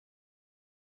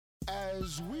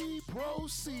As we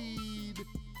proceed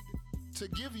to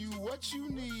give you what you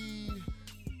need.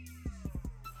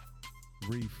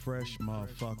 Refresh,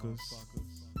 motherfuckers.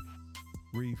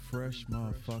 Refresh,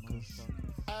 motherfuckers.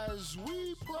 As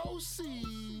we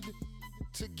proceed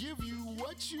to give you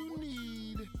what you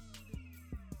need.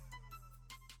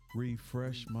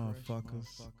 Refresh, motherfuckers.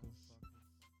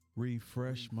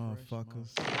 Refresh, motherfuckers.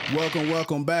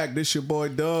 Welcome back. This your boy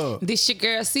Dub. This your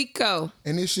girl Seiko.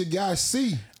 And it's your guy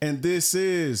C. And this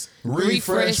is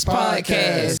Refresh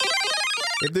Podcast.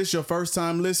 If this your first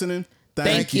time listening,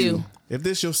 Thank you. If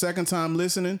this your second time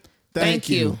listening, Thank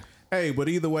you. Hey, but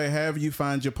either way, however you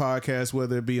find your podcast,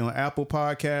 whether it be on Apple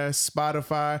Podcasts,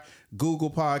 Spotify,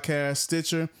 Google Podcasts,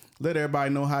 Stitcher, let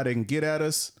everybody know how they can get at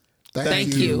us.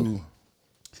 Thank you.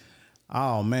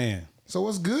 Oh, man. So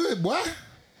what's good, boy?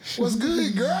 What's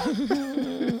good, girl?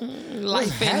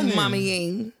 Life and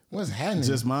mommying. What's happening?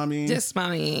 Just mommy. Just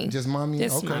mommying. Just mommy?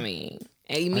 Just Okay. mommying.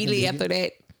 And immediately after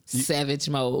that, savage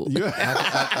mode.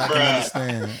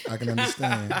 I can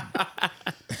understand.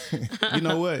 You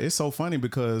know what? It's so funny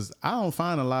because I don't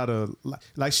find a lot of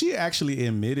like she actually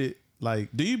admitted. Like,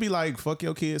 do you be like fuck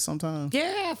your kids sometimes?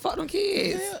 Yeah, fuck them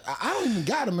kids. Yeah, I don't even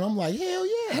got them, and I'm like, hell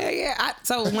yeah. Hell yeah.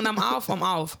 So when I'm off, I'm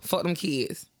off. Fuck them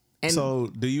kids. And So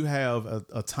do you have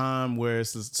a time where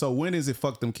it's so when is it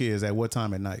fuck them kids at what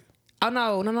time at night?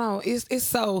 oh no. It's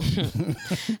so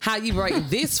how you break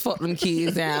this fuck them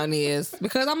kids down is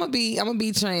because I'm gonna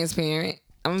be transparent.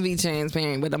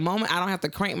 But the moment I don't have to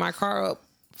crank my car up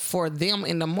for them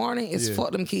in the morning, it's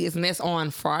fuck them kids, and that's on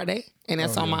Friday, and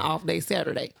that's on my off day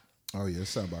Saturday. Oh yeah, that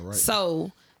sounds about right.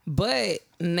 So, but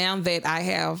now that I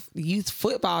have youth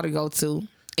football to go to,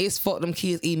 it's fuck them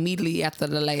kids immediately after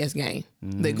the last game.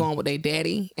 They're going with their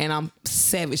daddy, and I'm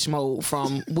savage mode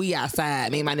from we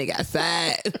outside. Me and my nigga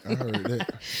outside. I heard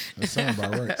that. That sounds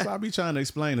about right. So I be trying to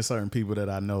explain to certain people that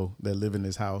I know that live in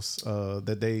this house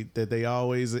that they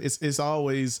always it's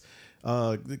always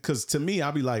because to me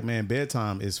I be like, man,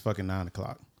 bedtime is fucking 9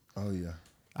 o'clock. Oh yeah.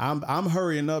 I'm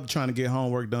hurrying up trying to get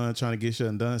homework done, trying to get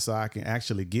shit done so I can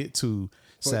actually get to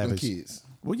Fuck them Savage. kids.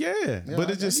 Well, yeah, but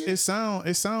I it just get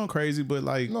it sound crazy, but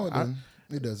like No, it doesn't.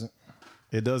 It doesn't.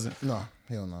 it doesn't. No,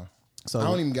 hell no. So I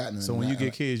don't even got none. So when you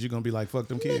get kids, you're gonna be like, fuck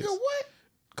them kids. Nigga, what?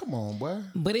 Come on, boy.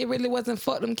 But it really wasn't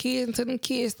fuck them kids until them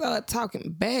kids started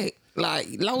talking back. Like,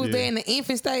 long as they're in the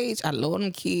infant stage, I love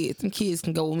them kids. Them kids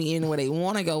can go with me anywhere they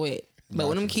want to go at. But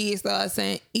when them kids start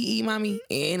saying, mommy,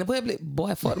 in the public,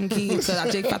 boy, fuck them kids, because I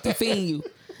just got to feed you.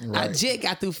 Right. I just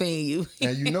got to feed you.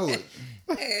 And you know it.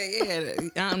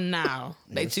 Now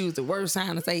they choose the worst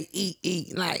time to say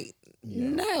eat. Like,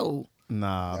 no.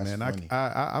 Nah, That's man, funny.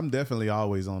 I'm definitely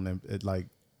always on them. Like,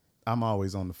 I'm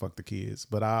always on the fuck the kids,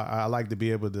 but I like to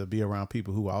be able to be around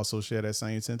people who also share that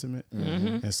same sentiment,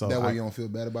 and so That way you don't feel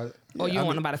bad about it. Or you don't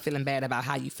want nobody feeling bad about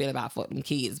how you feel about fuck them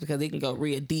kids, because they can go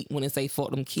real deep when they say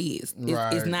fuck them kids. It's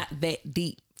Right. not that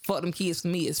deep. Fuck them kids for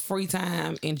me is free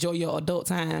time. Enjoy your adult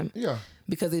time. Yeah.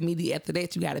 Because immediately after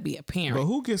that, you got to be a parent. But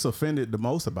who gets offended the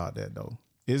most about that though?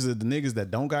 Is it the niggas that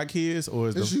don't got kids, or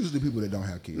is It's the usually people that don't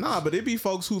have kids. nah? But it be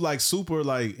folks who like super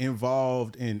like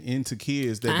involved and into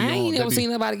kids that be I ain't on. never that be, seen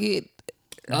nobody get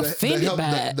offended by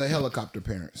it. the helicopter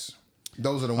parents.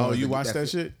 Those are the ones. Oh, you that watch get that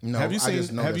shit? No, Have you I just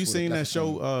seen know Have you that's what seen that that's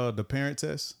show, The Parent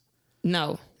Test?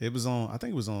 No. It was on. I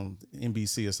think it was on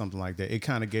NBC or something like that. It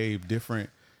kind of gave different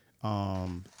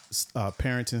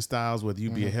parenting styles. Whether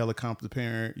you be a helicopter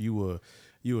parent, you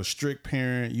a strict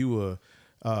parent, you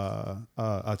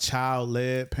a child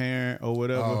led parent or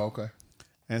whatever. Oh, okay.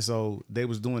 And so they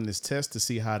was doing this test to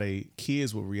see how they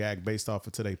kids would react based off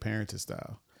of their parenting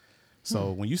style.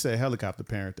 So when you say helicopter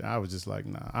parent, I was just like,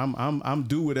 nah, I'm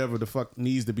do whatever the fuck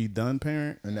needs to be done,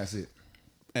 parent, And that's it.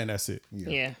 and that's it.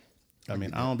 Yeah. I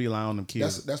mean, I don't be lying on them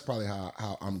kids. That's probably how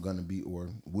I'm gonna be or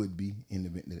would be in the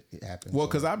event that it happens. Well, So,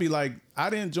 because I be like,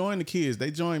 I didn't join the kids; they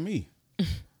joined me.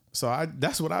 So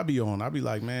that's what I be on. I be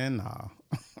like, man, nah.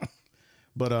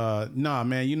 But nah,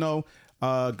 man. You know,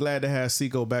 glad to have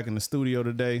Seiko back in the studio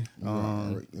today. you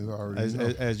already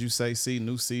know. As you say, see,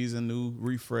 new season, new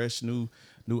refresh, new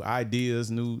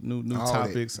ideas, new All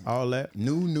topics, all that.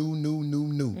 New.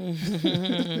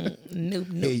 Nope.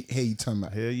 Hey, you talking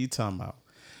about? Hell, you talking about?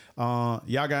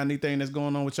 Y'all got anything that's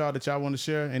going on with y'all that y'all want to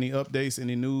share? Any updates?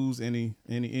 Any news? Any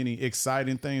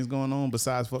exciting things going on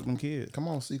besides fuck them kids? Come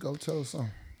on, Seiko, tell us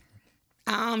something.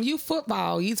 Youth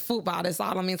football. That's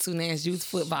all I'm into now is youth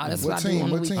football. That's what, What I do team? on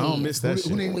the What team? weekend. I don't miss that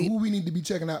shit. Who we need to be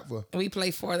checking out for? We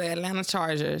play for the Atlanta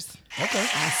Chargers. Okay.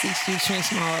 I see you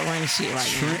Trench Mall running shit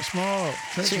right now. Trench Mob.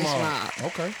 Trench Mob.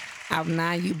 Okay. Our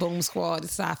 9U Boom Squad.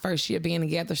 This is our first year being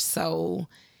together, so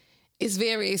it's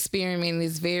very experimental.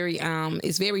 It's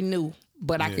very new.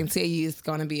 But I can tell you it's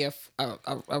going to be a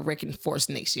wrecking force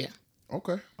next year.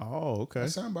 Okay. Oh, okay.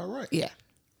 That sound about right. Yeah.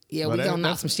 Yeah, Well, we gonna knock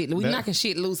that's- some shit. We knocking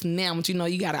shit loose now, but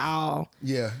you gotta all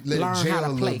Yeah. Let learn it gel how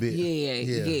a to play. little bit.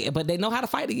 Yeah. But they know how to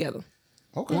fight together.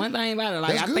 Okay. One thing about it,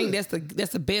 like That's I think good.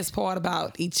 that's the best part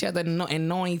about each other and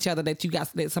knowing each other that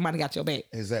that somebody got your back.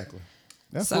 Exactly.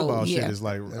 That So, football yeah. shit is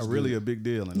like really a big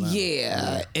deal in Atlanta.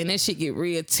 Yeah, and that shit get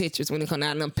real tetris when it come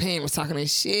out and them parents talking that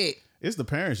shit. It's the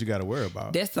parents you got to worry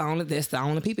about. That's the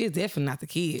only people. It's definitely not the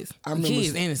kids. The remember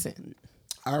kids innocent.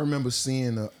 I remember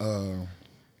seeing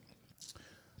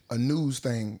a news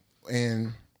thing,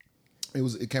 and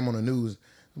it came on the news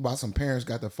about some parents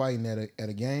got to fighting at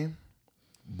a game.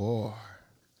 Boy,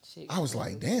 I was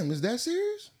like, damn, is that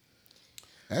serious?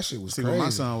 That shit was See, crazy. when my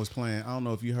son was playing, I don't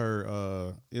know if you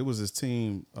heard, it was this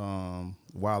team a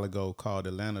while ago called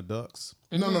Atlanta Ducks.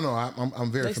 No, I'm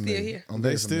very They still familiar. here? I'm They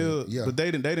very still, familiar. Yeah. but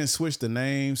they didn't switch the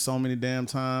name so many damn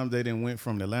times. They didn't went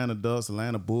from the Atlanta Ducks,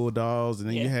 Atlanta Bulldogs, and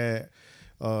then you had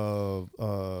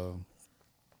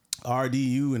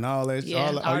RDU and all that.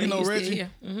 Yeah, oh, you know RDU Reggie? still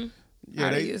here. Mm-hmm.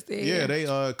 Yeah, RDU still here. they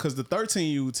because the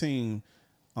 13U team,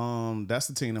 that's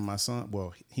the team that my son.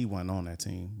 Well, he wasn't on that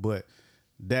team, but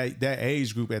that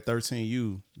age group at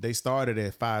 13U, they started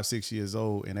at 5-6 years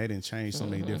old, and they didn't change so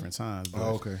many different times. But,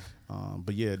 Oh, okay.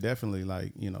 But yeah, definitely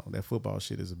like that football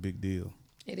shit is a big deal.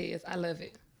 It is. I love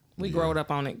it. We growed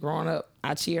up on it. Growing up,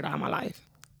 I cheered all my life.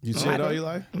 You cheered all your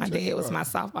life? My dad was my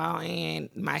softball and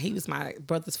he was my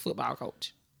brother's football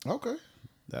coach. Okay.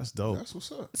 That's dope. That's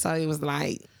what's up. So it was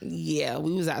like, yeah,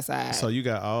 we was outside. So you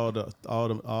got all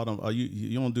them.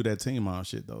 You don't do that team mom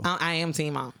shit though. I am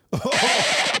team mom.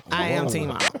 I am team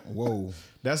mom. Whoa.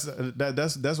 That's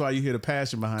why you hear the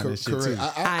passion behind this shit Correct.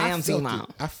 too. I am felt team mom. it.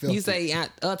 I felt you it. say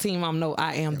a team mom? No,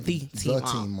 I am the team mom.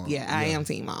 team mom. Yeah, I Yeah. am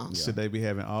team mom. Should they be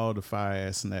having all the fire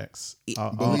ass snacks?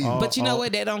 But you know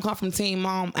what? That don't come from team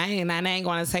mom. I ain't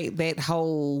going to take that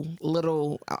whole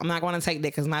little. I'm not going to take that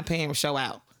because my parents show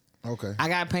out. Okay. I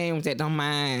got parents that don't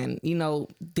mind.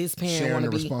 This parent Sharing want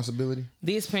the to be. responsibility.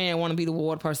 This parent want to be the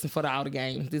water person for the outer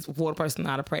game. This water person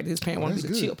out of practice. This parent want to that's be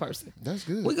the good. chill person. That's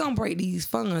good. We gonna break these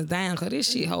funds down because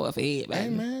this shit hold for everybody. Hey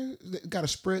man, got to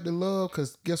spread the love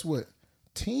because guess what?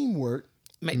 Teamwork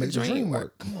Make the dream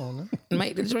work. Come on now.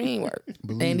 Make the dream work.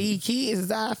 Believe And it. these kids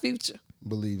is our future.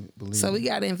 Believe it. So we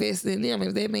gotta invest in them.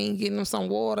 If that means getting them some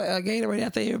water or Gatorade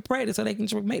after every practice so they can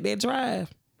make that drive.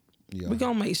 Yeah. We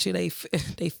gonna make sure they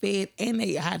fed and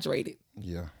they hydrated.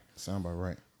 Yeah. Sound about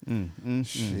right.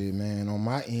 Shit, man. On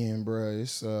my end, bro,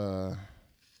 it's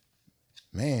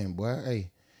man, boy.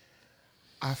 Hey,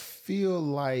 I feel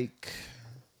like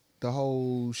the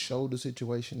whole shoulder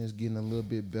situation is getting a little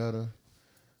bit better.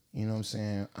 You know what I'm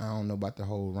saying? I don't know about the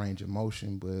whole range of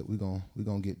motion, but we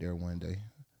gonna get there one day.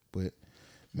 But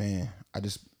man, I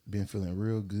just been feeling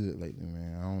real good lately,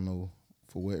 man. I don't know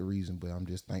for what reason, but I'm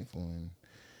just thankful and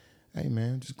hey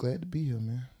man, just glad to be here,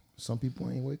 man. Some people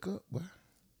ain't wake up, but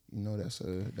that's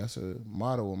a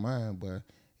motto of mine. But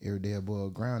every day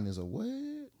above ground is a what?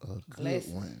 A good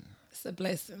Blessing. one. It's a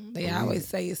blessing. They always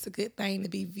say it's a good thing to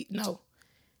be. No,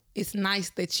 it's nice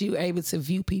that you able to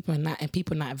view people and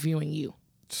people not viewing you.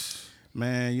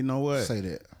 Man, you know what? Say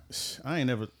that.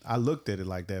 I looked at it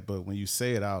like that, but when you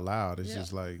say it out loud, it's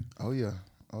just like, Oh yeah.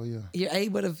 You're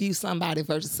able to view somebody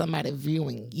versus somebody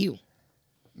viewing you.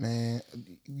 Man,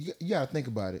 you gotta think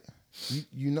about it.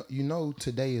 You know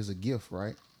today is a gift,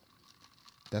 right?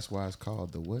 That's why it's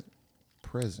called the what?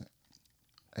 Present.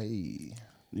 Hey.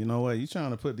 you know what? You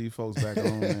trying to put these folks back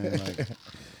on, man. Like,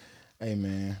 Hey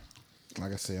man.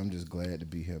 Like I say, I'm just glad to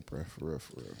be here, bro, for real,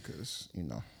 because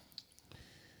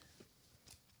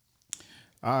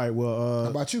all right, well, How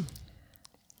about you?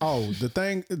 oh, the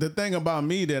thing about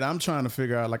me that I'm trying to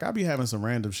figure out, like I be having some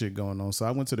random shit going on. So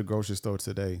I went to the grocery store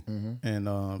today, and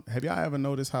have y'all ever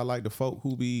noticed how like the folks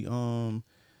who be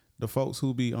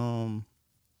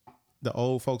the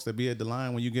old folks that be at the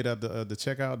line when you get at the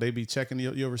checkout, they be checking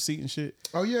your receipt and shit.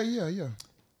 Oh yeah.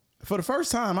 For the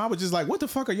first time, I was just like, what the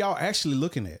fuck are y'all actually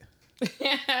looking at?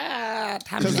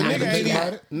 Because the I nigga didn't ain't think about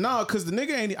even, it. no, because the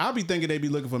nigga ain't. I be thinking they be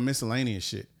looking for miscellaneous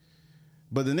shit,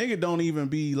 but the nigga don't even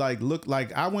be like look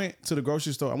like. I went to the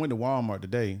grocery store. I went to Walmart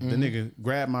today. The nigga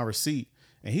grabbed my receipt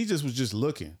and he just was just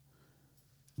looking,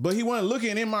 but he wasn't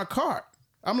looking in my cart.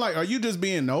 I'm like, are you just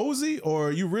being nosy or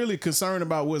are you really concerned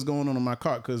about what's going on in my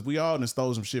cart? Because we all done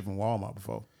stole some shit from Walmart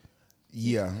before.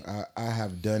 Yeah, I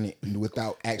have done it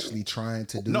without actually trying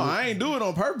to do it. No, I ain't do it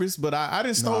on purpose, but I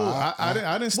didn't stole. I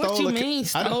didn't stole. What you a- mean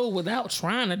I done- stole without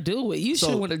trying to do it? You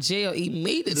should went to jail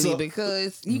immediately So-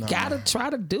 because you gotta try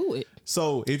to do it.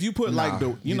 So if you put like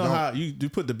the, you know don't. how you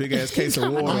put the big ass case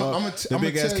of water, the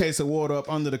big ass case of water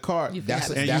up under the cart, and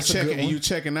you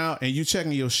checking out, and you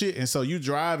checking your shit, and so you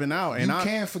driving out, and you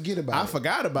can't forget about it. I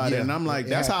forgot about it, and I'm like,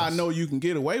 that's how I know you can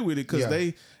get away with it,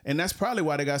 because and that's probably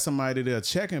why they got somebody there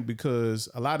checking, because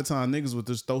a lot of times niggas would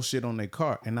just throw shit on their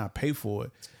cart and not pay for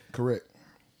it. Correct.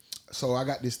 So I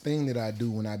got this thing that I do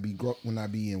when I be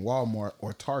in Walmart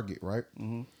or Target, right?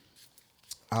 Mm-hmm.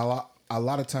 A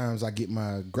lot of times I get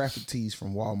my graphic tees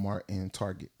from Walmart and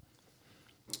Target.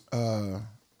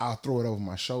 I'll throw it over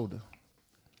my shoulder.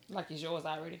 Like it's yours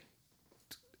already?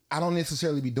 I don't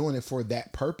necessarily be doing it for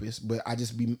that purpose, but I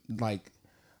just be like,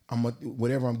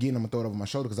 whatever I'm getting, I'm gonna throw it over my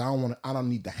shoulder because I don't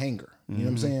need the hanger. You know what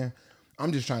I'm saying?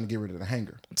 I'm just trying to get rid of the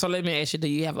hanger. So let me ask you, do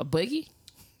you have a boogie?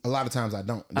 A lot of times I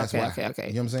don't. That's why. Okay.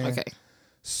 You know what I'm saying? Okay.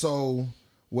 So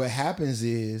what happens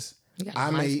is I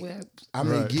may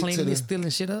get cleaning to the stealing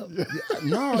shit up.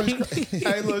 No,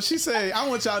 Hey, look, she said, I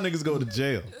want y'all niggas to go to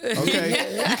jail.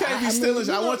 Okay, you can't be stealing.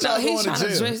 I want y'all going to jail.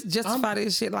 He's trying to justify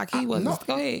this shit like he wasn't.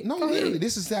 Go ahead. No, literally,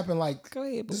 this has happened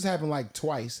like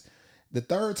twice. The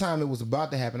third time it was about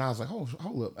to happen, I was like, hold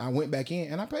up. I went back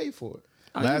in and I paid for it.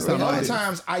 Other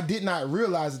times I did not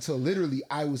realize until literally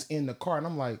I was in the car and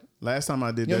I'm like. Last time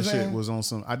I did that shit was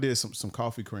on I did some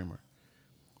coffee creamer.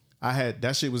 I had,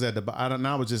 that shit was at the,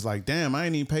 I was just like, damn, I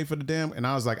ain't even pay for the damn. And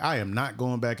I was like, I am not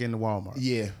going back into Walmart.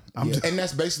 Yeah. And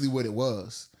that's basically what it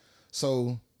was.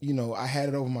 So, I had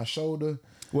it over my shoulder.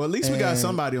 Well, at least we got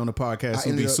somebody on the podcast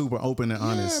who be super open and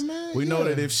honest. Man, we know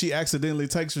that if she accidentally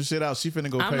takes some shit out, she finna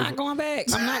go pay for it. I'm not going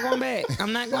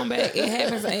back. It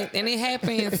happens, and it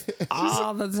happens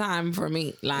all the time for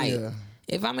me. Like,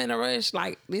 if I'm in a rush,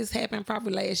 like this happened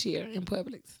probably last year in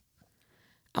Publix.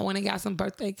 I went and got some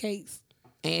birthday cakes,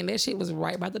 and that shit was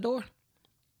right by the door.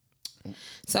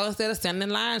 So instead of standing in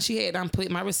line, she had done put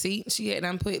my receipt. She had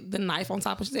done put the knife on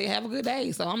top of it. She said, "Have a good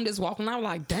day." So I'm just walking out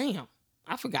like, damn.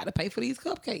 I forgot to pay for these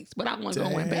cupcakes, but I wasn't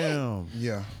going back.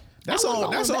 Yeah, that's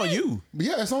on you.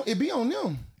 Yeah, it be on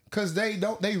them because they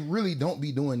really don't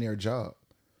be doing their job.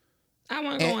 I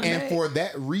wasn't going back. And for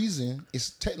that reason, it's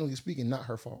technically speaking not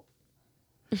her fault.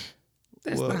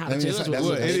 That's not how to judge.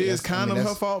 It is kind of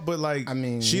her fault, but like,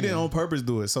 she didn't on purpose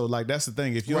do it. So like, that's the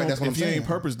thing. If you ain't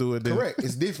purpose do it, then correct.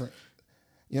 It's different.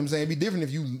 You know what I'm saying? It'd be different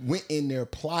if you went in there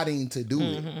plotting to do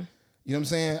it. You know what I'm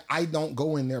saying? I don't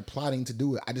go in there plotting to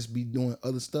do it. I just be doing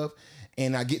other stuff.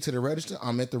 And I get to the register.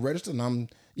 I'm at the register and I'm,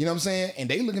 you know what I'm saying? And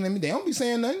they looking at me. They don't be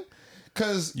saying nothing.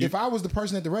 Because if I was the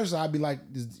person at the register, I'd be like,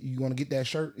 "You want to get that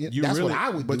shirt?" That's what I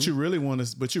would do. But you really want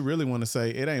to say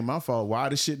it ain't my fault. Why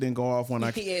the shit didn't go off when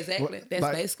I? Yeah, exactly. That's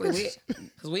basically it.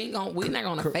 Because we're not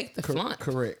gonna fake the flaunt.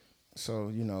 Correct. So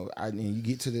you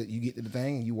get to the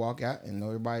thing and you walk out and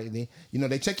everybody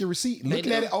they check your receipt,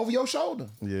 looking at it over your shoulder.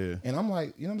 Yeah. And I'm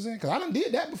like, you know what I'm saying? Because I done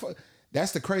did that before.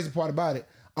 That's the crazy part about it.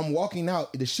 I'm walking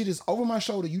out, the shit is over my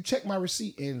shoulder. You check my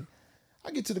receipt and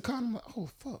I get to the car and I'm like, oh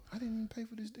fuck, I didn't even pay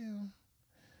for this deal.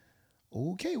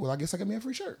 Okay, well I guess I got me a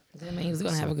free shirt. That means we're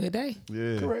gonna have a good day.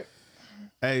 Yeah. Correct.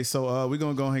 Hey, so we're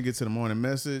gonna go ahead and get to the morning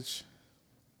message.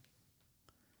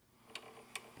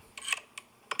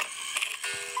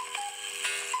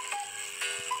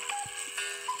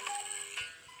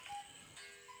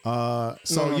 I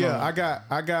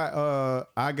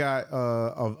got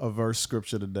a verse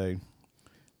scripture today.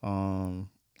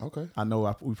 Okay. I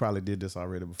know we probably did this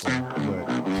already before, but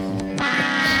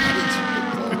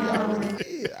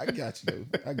I got you.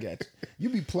 You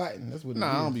be plotting. That's what.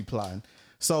 I don't be plotting.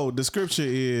 So the scripture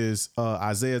is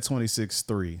Isaiah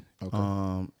 26:3.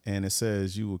 Okay. And it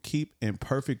says, "You will keep in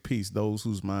perfect peace those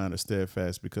whose mind are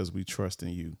steadfast because we trust in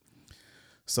you."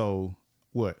 So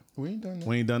what? We ain't done that.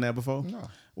 We ain't done that before? No.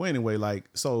 Well, anyway, like,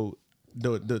 so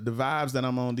the vibes that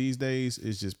I'm on these days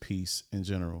is just peace in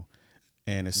general.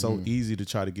 And it's so easy to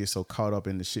try to get so caught up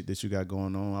in the shit that you got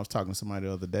going on. I was talking to somebody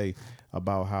the other day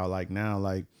about how like now,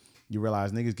 like, you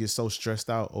realize niggas get so stressed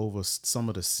out over some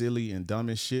of the silly and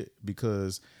dumbest shit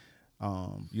because,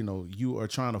 you are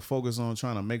trying to focus on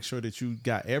trying to make sure that you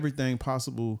got everything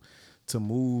possible to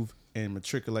move and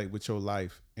matriculate with your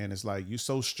life. And it's like, you're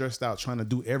so stressed out trying to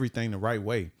do everything the right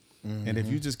way. And if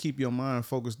you just keep your mind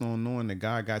focused on knowing that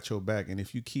God got your back, and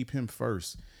if you keep him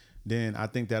first, then I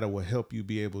think that it will help you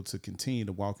be able to continue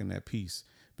to walk in that peace.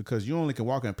 Because you only can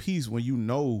walk in peace when you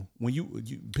know when you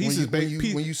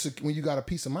got a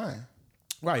peace of mind.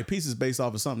 Right, peace is based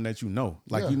off of something that you know.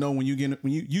 Like when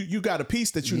you got a peace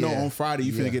that you know on Friday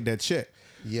you finna get that check.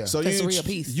 Yeah. So that's real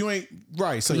peace. You ain't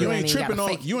right. So you ain't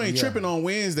tripping on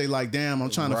Wednesday like, damn, I'm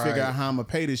trying to figure out how I'm gonna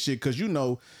pay this shit because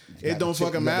it don't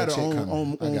fucking matter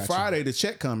on Friday the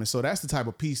check coming. So that's the type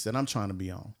of peace that I'm trying to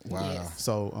be on. Wow. Yes.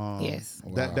 So yes.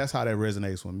 That's how that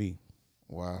resonates with me.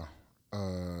 Wow.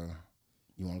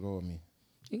 You want to go with me?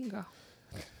 You can go.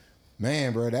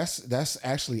 Man, bro, that's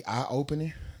actually eye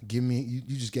opening. You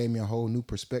just gave me a whole new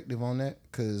perspective on that,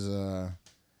 because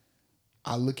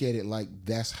I look at it like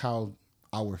that's how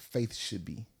our faith should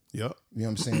be. Yep. You know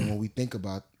what I'm saying? When we think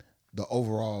about the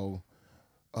overall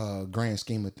grand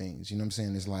scheme of things, you know what I'm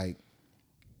saying? It's like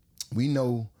we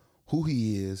know who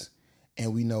he is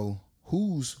and we know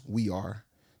whose we are.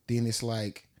 Then it's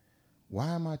like, why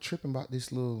am I tripping about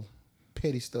this little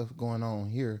petty stuff going on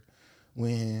here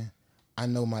when I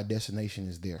know my destination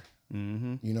is there?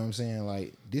 Mm-hmm. You know what I'm saying?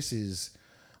 Like, this is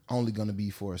only going to be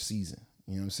for a season.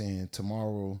 You know what I'm saying?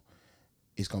 Tomorrow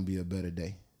it's going to be a better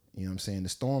day. You know what I'm saying? The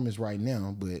storm is right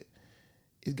now, but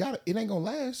it ain't going to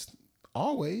last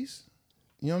always.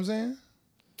 You know what I'm saying?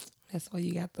 That's why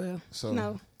you got the,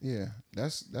 yeah,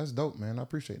 that's dope, man. I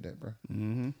appreciate that, bro.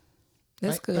 Mm-hmm.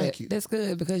 That's good. Thank you. That's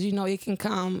good, because it can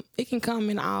come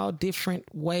in all different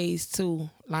ways too.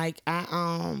 Like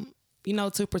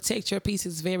to protect your peace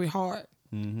is very hard.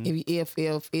 Mm-hmm. If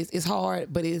it's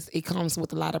hard, but it comes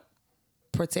with a lot of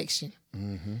protection.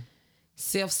 Mm-hmm.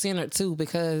 Self-centered too,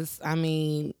 because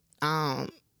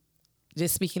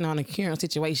just speaking on a current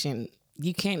situation,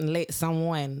 you can't let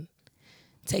someone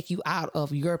take you out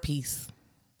of your peace.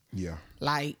 Yeah.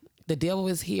 Like, the devil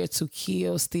is here to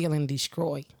kill, steal, and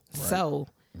destroy. Right. So,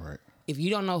 if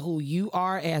you don't know who you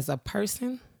are as a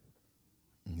person,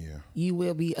 you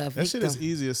will be a victim. That shit is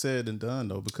easier said than done,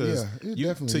 though, because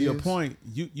your point,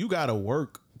 you got to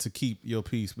work to keep your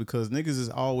peace, because niggas is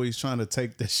always trying to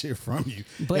take that shit from you.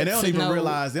 But and they don't even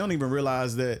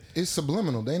realize that it's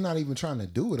subliminal. They're not even trying to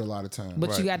do it a lot of times.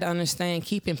 But you got to understand,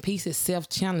 keeping peace is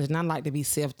self-challenged, and I like to be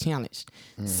self-challenged.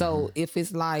 Mm-hmm. So if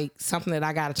it's like something that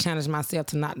I got to challenge myself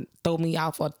to not throw me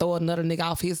off or throw another nigga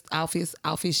off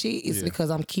his shit, it's because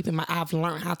I've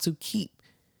learned how to keep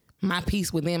my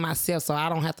peace within myself, so I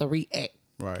don't have to react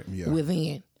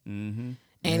within. Mm-hmm.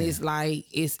 And it's like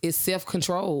it's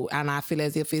self-control, and I feel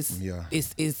as if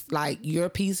it's like your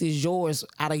piece is yours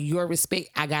out of your respect.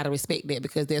 I gotta respect that,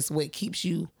 because that's what keeps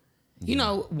you,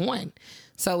 one.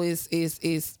 So it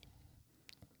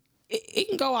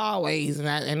can go all ways,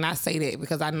 and I say that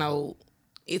because I know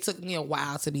it took me a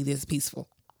while to be this peaceful,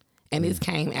 and this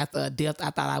came after a death I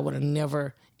thought I would have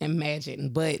never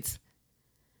imagined. But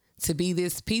to be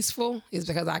this peaceful is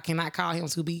because I cannot call him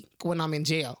to be when I'm in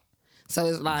jail. So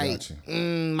it's like,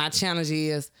 my challenge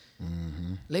is,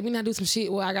 let me not do some shit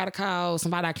where I got to call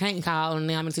somebody I can't call, and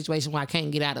now I'm in a situation where I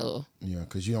can't get out of. Yeah,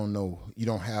 because you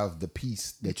don't have the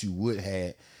peace that you would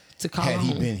have to call had he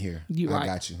home. Been here. I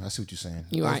got you. I see what you're saying.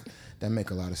 You're right. That make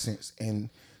a lot of sense. And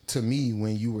to me,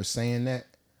 when you were saying that,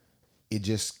 it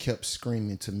just kept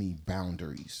screaming to me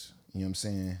boundaries. You know what I'm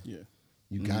saying? Yeah.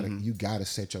 You gotta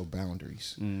set your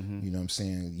boundaries. Mm-hmm. You know what I'm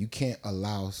saying? You can't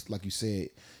allow, like you said,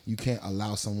 you can't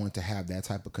allow someone to have that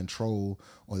type of control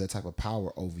or that type of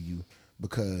power over you,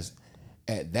 because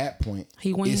at that point,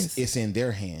 he wins. It's in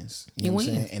their hands. You know what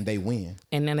I'm saying? And they win.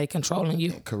 And then they controlling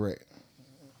you. Correct.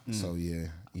 So yeah,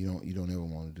 you don't ever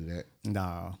want to do that.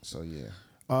 Nah. So yeah.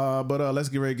 But let's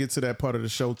get ready to get to that part of the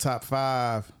show. Top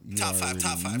 5. Top five.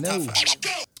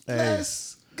 Hey.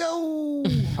 Let's go.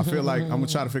 I feel like I'm gonna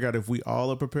try to figure out if we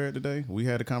all are prepared today. We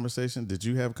had a conversation. Did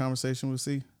you have a conversation with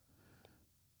C?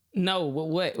 No,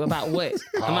 what? About what?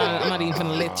 I'm not even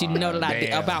gonna let you know that I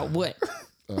did. About what?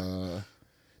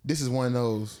 This is one of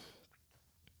those,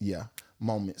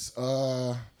 moments.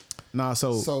 So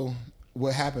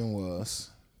what happened was,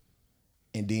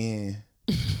 and then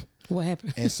what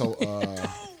happened? And so,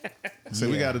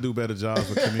 we got to do better jobs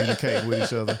with communicating with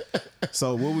each other.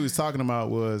 So what we was talking about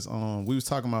was,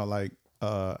 like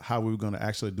how we were going to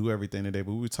actually do everything today,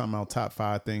 but we were talking about top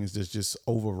 5 things that's just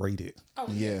overrated. Oh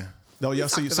yeah. No, y'all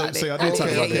see, so I did talk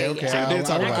about that. Okay. So I did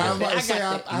talk about that. I was about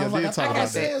to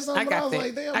say, I was I got that.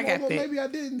 like, damn, maybe I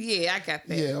didn't. Yeah, I got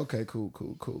that. Yeah, okay, cool.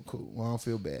 Well, I don't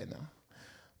feel bad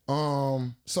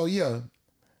now. So yeah,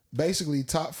 basically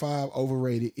top 5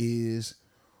 overrated is,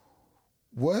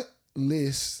 what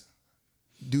list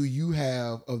do you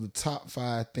have of the top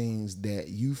 5 things that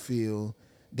you feel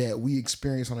that we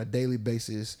experience on a daily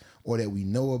basis, or that we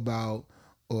know about,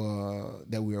 or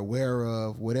that we're aware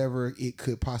of, whatever it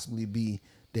could possibly be,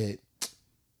 that,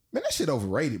 man, that shit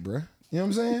overrated, bro. You know what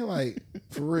I'm saying? Like,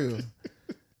 for real.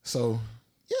 So,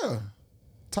 yeah.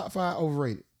 Top 5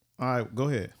 overrated. All right, go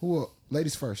ahead. Who up?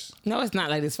 Ladies first. No, it's not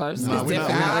ladies first. No, It's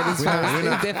definitely not ladies first. We're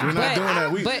not doing that.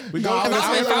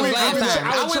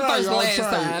 I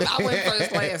went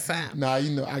first last time. Nah,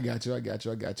 I got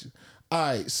you. All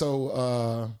right,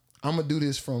 so I'm gonna do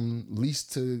this from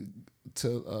least to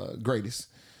greatest.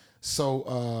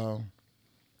 So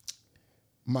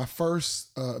my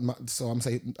first, so I'm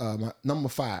say my number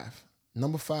 5.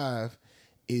 Number 5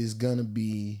 is gonna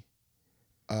be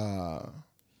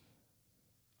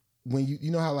when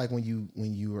you know how like when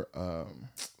you were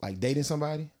like dating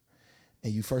somebody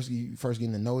and you first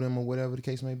getting to know them or whatever the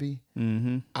case may be.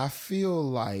 Mm-hmm. I feel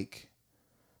like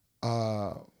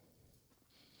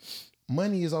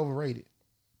money is overrated.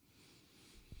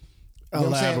 You know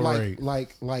what I'm saying?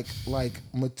 Like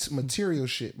material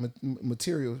shit,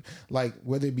 material, like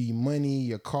whether it be money,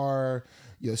 your car,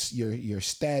 your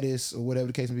status or whatever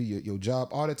the case may be, your job,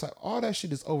 all that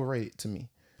shit is overrated to me.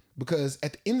 Because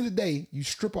at the end of the day, you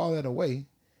strip all that away.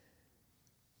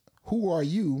 Who are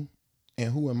you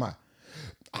and who am I?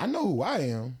 I know who I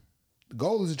am. The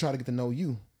goal is to try to get to know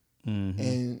you.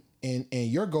 Mm-hmm. And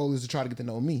your goal is to try to get to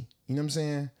know me. You know what I'm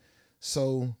saying?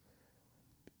 So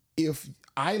if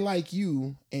I like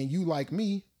you and you like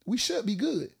me, we should be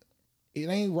good. It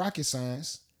ain't rocket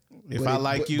science. If I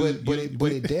like you,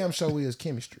 it damn sure is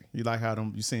chemistry. You like how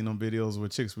you seen them videos where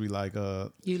chicks be like,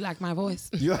 you like my voice?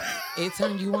 you, It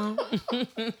turned you on.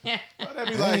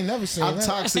 I ain't never seen I'm that.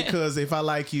 toxic because if I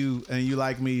like you and you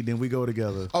like me, then we go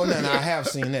together. Oh no, I have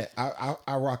seen that.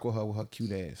 I rock with her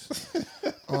cute ass.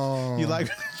 You like?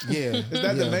 Yeah. Is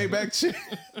that the Maybach chick?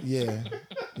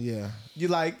 Yeah. You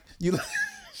like?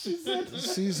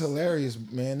 She's hilarious,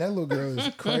 man. That little girl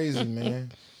is crazy,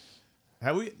 man.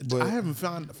 Have we? I haven't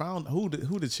found who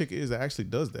the chick is that actually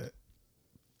does that.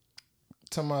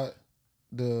 Talking about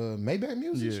the Maybach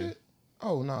music Yeah. shit?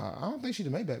 Oh nah, I don't think she's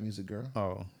the Maybach music girl.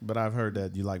 Oh, but I've heard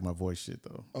that you like my voice shit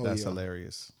though. Oh, That's yeah.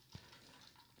 hilarious.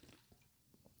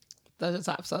 That's the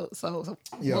top. So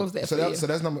Yeah. what was that? So for you?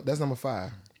 that's number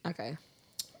 5. Okay.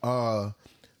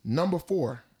 Number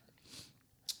 4.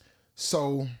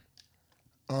 So,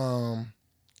 when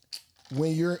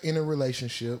you're in a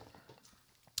relationship,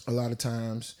 a lot of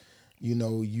times,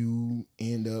 you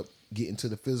end up getting to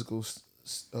the physical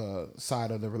side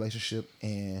of the relationship,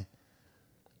 and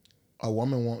a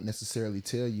woman won't necessarily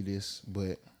tell you this,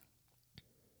 but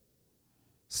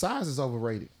size is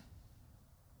overrated.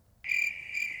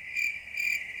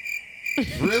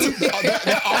 Really?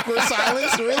 That awkward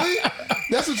silence? Really?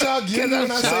 That's what y'all give me when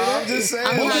I say that? I'm just saying.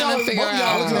 I'm trying to figure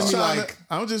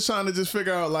I'm just trying to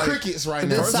figure out like crickets right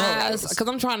The now. size, because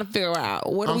I'm trying to figure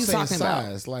out what are I'm we saying talking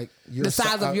size, about. like The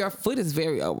size of your foot is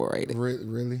very overrated.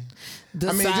 Really? The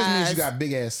I mean, it just means size, you got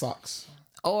big ass socks.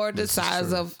 or the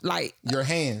size of like, Your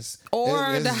hands,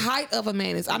 or It's the height of a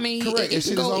man is. I mean, correct. it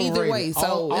can go either way.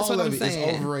 So that's what I'm saying.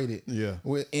 It's overrated. Yeah.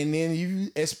 And then you,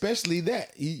 especially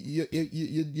that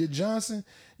your Johnson,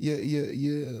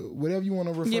 your whatever you want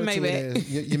to refer Your to it Maybach.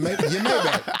 as, your Maybach.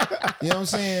 You know what I'm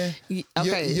saying?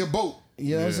 Okay. Your boat.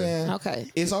 You know what I'm saying?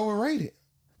 Okay. It's overrated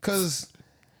because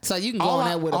So you can go on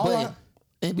there with a button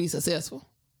and be successful.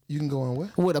 You can go on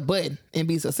what? With a button and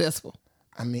be successful.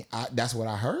 I mean, that's what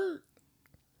I heard.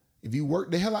 If you work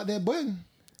the hell out that button.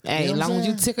 Hey, you know as long as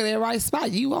you what I'm tickle that right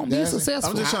spot, you won't be That's it. successful.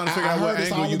 I'm just trying to figure I out what heard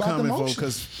it's angle all you about the coming for motion.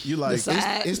 because you like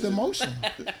The It's the motion.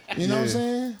 You know what I'm Yeah.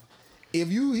 saying?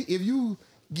 If you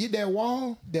get that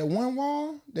one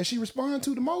wall that she responded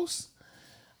to the most,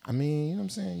 I mean, you know what I'm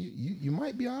saying? You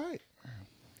might be all right.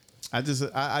 I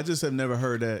just have never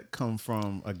heard that come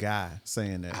from a guy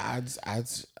saying that.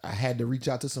 I had to reach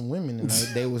out to some women and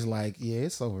they was like, yeah,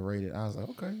 it's overrated. I was like,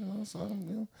 okay,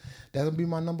 so that'll be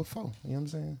my number 4. You know what I'm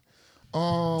saying?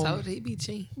 Told you he be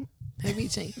cheating. He be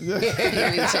cheating. He be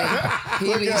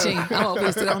cheating. I'm over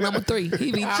here still on number 3.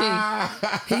 He be cheating.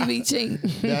 He be cheating.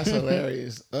 That's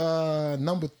hilarious.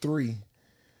 Number 3.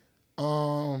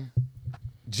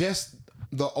 Just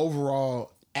the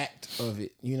overall act of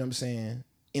it. You know what I'm saying?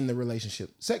 In the relationship,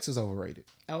 sex is overrated.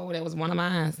 Oh, that was one of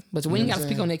mine. But we ain't got to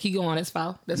speak on that. Keep going. That's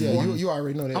 5. That's 4. You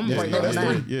already know that. I'm break that one that's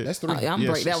down. 3. Yeah. That's 3. I'm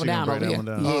break that one down over here.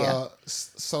 Yeah.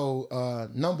 So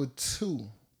number 2,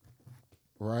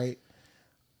 right?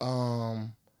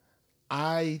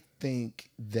 I think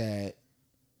that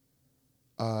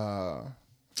what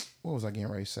was I getting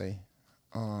ready to say?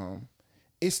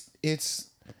 It's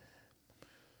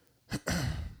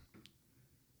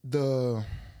the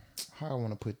how I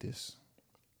want to put this.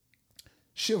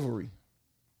 Chivalry.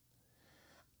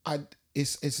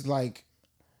 It's like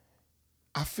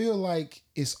I feel like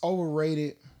it's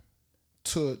overrated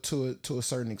to a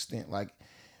certain extent. Like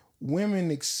women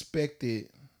expect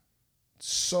it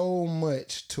so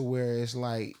much to where it's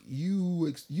like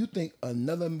you think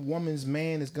another woman's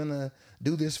man is gonna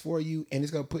do this for you and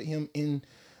it's gonna put him in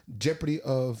jeopardy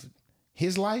of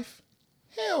his life.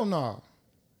 Hell no.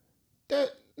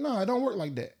 It don't work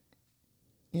like that.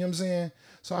 You know what I'm saying?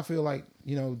 So I feel like,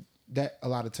 that a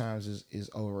lot of times is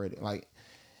overrated. Like,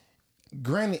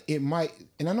 granted, it might,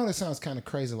 and I know that sounds kind of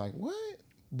crazy, like, what?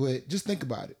 But just think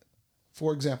about it.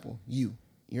 For example,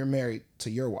 you're married to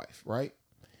your wife, right?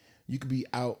 You could be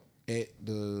out at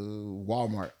the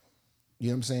Walmart. You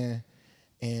know what I'm saying?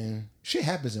 And shit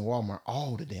happens in Walmart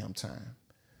all the damn time.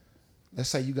 Let's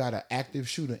say you got an active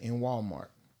shooter in Walmart.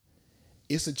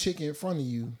 It's a chick in front of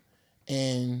you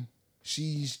and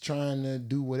she's trying to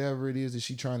do whatever it is that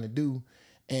she's trying to do.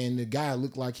 And the guy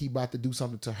look like he about to do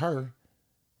something to her.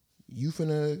 You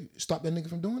finna stop that nigga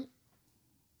from doing it?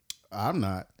 I'm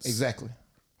not. Exactly.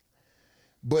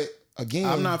 But again,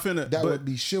 I'm not finna. That but, would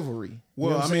be chivalry.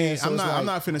 Well, what I mean, saying? So I'm not. it's I'm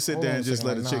not finna sit hold there on and a just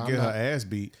let second, a chick like, get nah, her I'm not. ass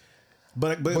beat.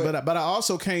 But I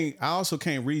also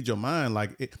can't read your mind.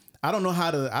 Like I don't know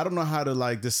how to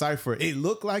like decipher. It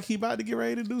look like he about to get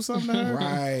ready to do something to her.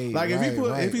 Right. Like if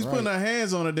he's putting right. her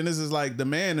hands on her, then this is like the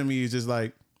man in me is just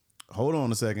like, hold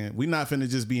on a second. We not finna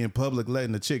just be in public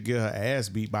letting the chick get her ass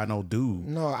beat by no dude.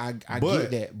 No, I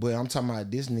get that, but I'm talking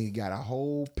about this nigga got a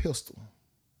whole pistol.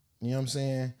 You know what I'm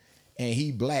saying? And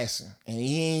he blasting, and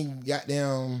he ain't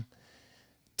goddamn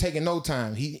taking no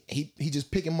time. He just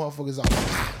picking motherfuckers off.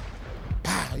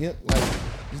 Pow, pow. Yeah, like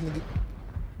this nigga.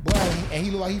 Boy, and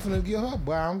he look like he finna get her.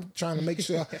 Boy, I'm trying to make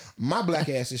sure my black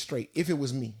ass is straight. If it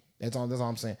was me, that's all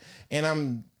I'm saying. And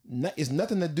I'm not. It's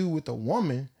nothing to do with the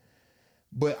woman,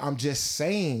 but I'm just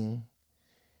saying.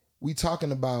 We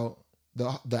talking about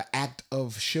the act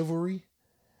of chivalry.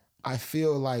 I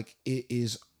feel like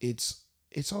it's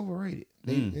overrated.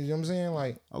 You know what I'm saying?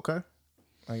 Like Okay.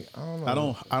 I don't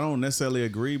know. I don't necessarily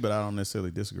agree, but I don't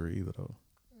necessarily disagree either though.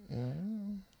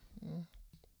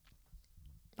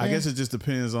 I guess it just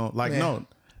depends on like Man.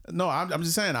 no. I'm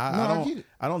just saying I get it.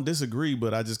 I don't disagree,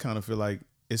 but I just kind of feel like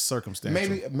it's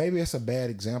circumstantial. Maybe it's a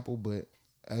bad example, but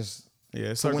as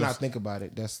It's so when I think about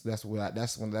it, that's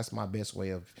my best way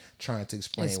of trying to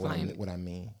explain what I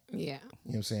mean. Yeah. You know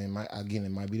what I'm saying? It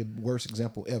might be the worst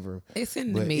example ever. It's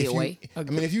in the but midway.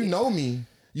 if you know me,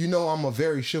 you know I'm a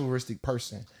very chivalristic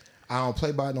person. I don't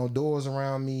play by no doors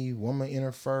around me. Woman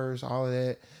enter first, all of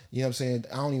that. You know what I'm saying?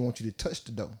 I don't even want you to touch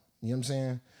the door. You know what I'm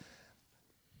saying?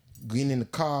 Getting in the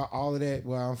car, all of that.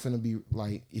 Well, I'm finna be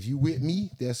like, if you with me,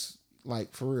 that's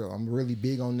like for real. I'm really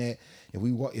big on that. If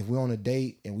we're on a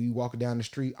date and we walk down the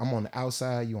street, I'm on the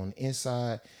outside, you on the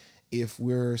inside. If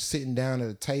we're sitting down at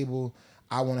a table,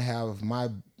 I want to have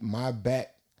my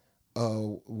back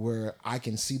where I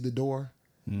can see the door.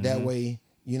 Mm-hmm. That way,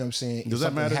 you know what I'm saying? Does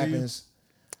that matter happens,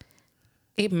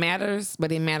 it matters,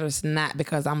 but it matters not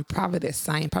because I'm probably the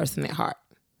same person at heart.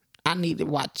 I need to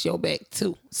watch your back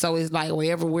too. So it's like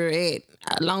wherever we're at,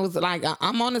 as long as like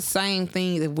I'm on the same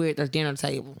thing if we're at the dinner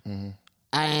table. Mm-hmm.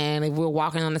 And if we're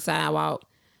walking on the sidewalk,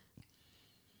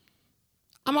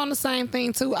 I'm on the same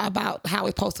thing too about how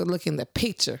it's supposed to look in the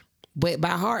picture. But by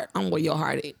heart, I'm where your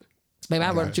heart is. Baby,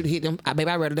 I'd rather you to hit them. Baby,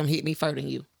 I'd rather them hit me further than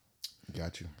you.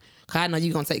 Got you. Cause I know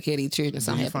you're gonna take care of these children.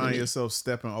 Do you find yourself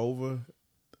stepping over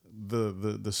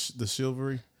the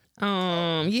chivalry?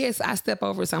 Yes, I step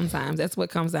over sometimes. That's what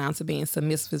comes down to being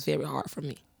submissive. Is very hard for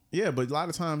me. Yeah, but a lot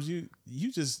of times you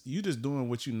just doing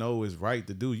what you know is right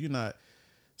to do. You're not.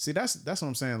 See, that's what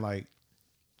I'm saying. Like,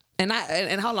 and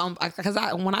hold on, because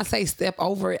when I say step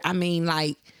over it, I mean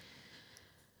like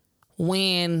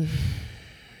when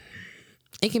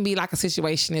it can be like a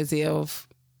situation as if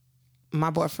my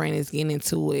boyfriend is getting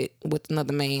into it with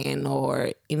another man,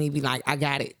 and he be like, "I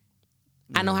got it.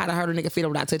 I know how to hurt a nigga feel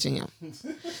without touching him."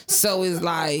 So it's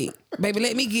like, baby,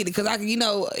 let me get it. Because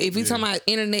if we talking about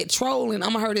internet trolling,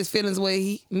 I'm going to hurt his feelings where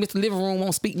Mr. Living Room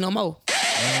won't speak no more.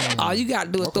 All you got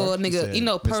to do is throw a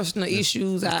nigga, personal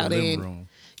issues out. And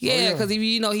yeah, because if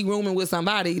he rooming with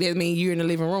somebody, that means you're in the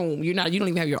living room. You don't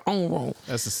even have your own room.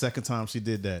 That's the second time she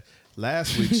did that.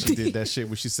 Last week she did that shit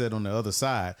where she said on the other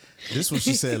side. This one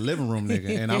she said living room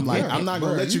nigga, and I'm like, I'm not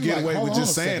gonna let you get away with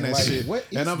just saying that shit.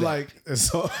 And I'm like,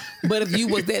 so. But if you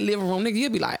was that living room nigga,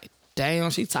 you'd be like, damn,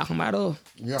 she talking about her.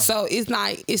 Yeah. So it's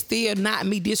like it's still not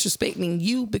me disrespecting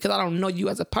you because I don't know you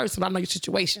as a person, but I know your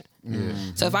situation.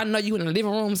 Mm-hmm. So if I know you in the living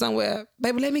room somewhere,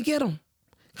 baby, let me get him.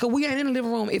 Cause we ain't in the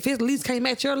living room. If his lease can't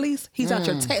match your lease, he's out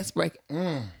your tax bracket.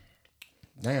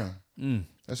 Damn.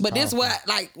 But this what,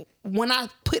 like, when I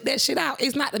put that shit out,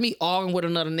 it's not to me arguing with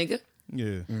another nigga.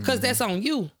 Yeah. Because that's on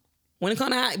you. When it come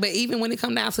down, but even when it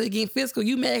come down to getting physical,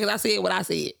 you mad because I said what I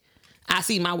said. I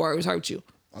see my words hurt you.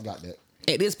 I got that.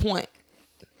 At this point,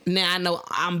 now I know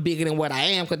I'm bigger than what I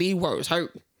am because these words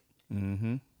hurt.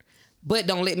 Mm-hmm. But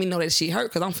don't let me know that shit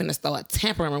hurt because I'm finna start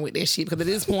tampering with that shit because at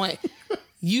this point,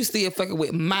 you still fucking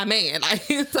with my man. Like,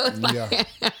 so it's like,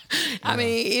 I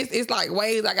mean, it's like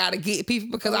ways I gotta get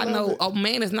people because I know a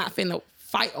man is not finna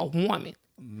fight a woman.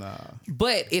 Nah.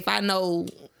 But if I know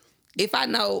If I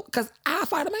know, because I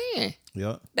fight a man.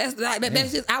 Yep. That's like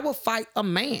that's just I will fight a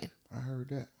man. I heard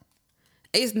that.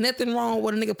 It's nothing wrong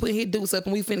with a nigga putting his deuce up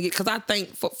and we finna get. Because I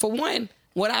think for one,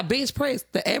 what I bench press,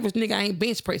 the average nigga ain't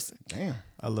bench pressing. Damn.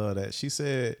 I love that. She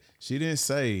said she didn't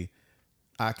say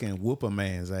I can whoop a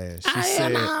man's ass. She I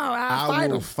said know, I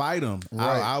will fight him. Right.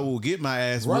 I will get my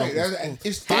ass Right. whooped.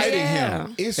 It's Fighting Yeah.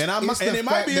 him. It's- and it's the it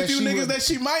might be a fact few that she niggas would- that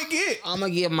she might get. I'm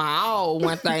gonna give my all.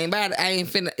 One thing about it, I ain't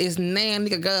finna. It's nan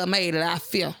nigga God made it. I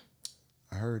feel.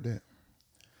 I heard that.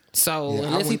 So Yeah,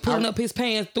 unless he pulling I- up his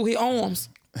pants through his arms,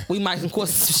 we might can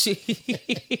question some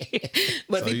shit.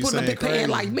 But So if he you putting up saying his pants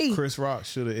like me, Chris Rock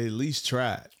should have at least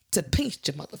tried. to pinch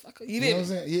your motherfucker. You know did what I'm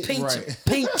saying? Yeah, pinch, right.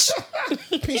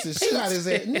 pinch. Piece of shit out his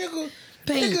ass, nigga.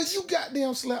 Pinch. Nigga, you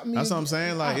goddamn slapped me. That's what I'm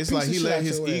saying. Like I'll it's piece like the he shit let out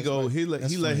his your ass, ego. man. He let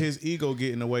That's let funny. his ego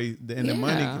get in the way, and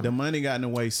Yeah. the money got in the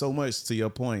way so much. To your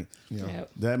point, Yeah.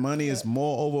 that money is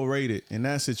more overrated in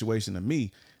that situation than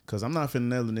me. Cause I'm not finna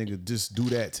let a nigga just do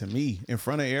that to me in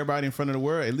front of everybody, in front of the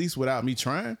world, at least without me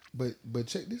trying. But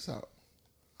check this out.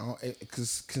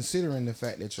 Because considering the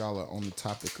fact that y'all are on the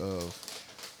topic of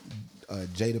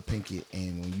Jada Pinkett,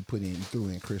 and when you threw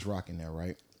in Chris Rock in there,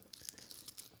 right?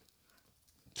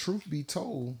 Truth be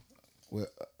told, well,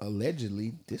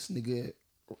 allegedly, this nigga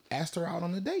asked her out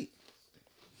on a date.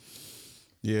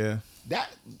 Yeah, That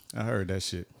I heard that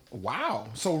shit. wow.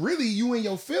 So really, you in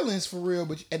your feelings for real,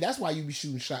 and that's why you be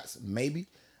shooting shots. Maybe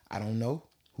I don't know.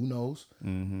 Who knows?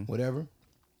 Whatever.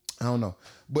 I don't know.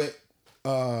 But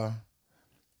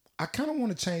I kind of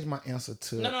want to change my answer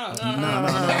to No. No. You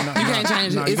can't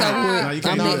change it. No, you It's can't. over with. No, you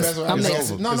can't. I'm No, next. that's what I'm it's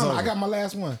next. over. No, It's I over. got my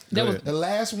last one. That was- The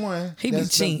last one. He be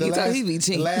that's cheating. The He last, be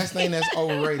cheating. The last thing that's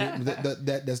overrated,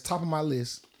 that's top of my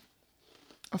list.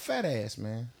 A fat ass,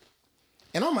 man.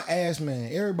 And I'm an ass man.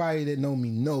 Everybody that know me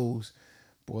knows,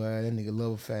 boy, that nigga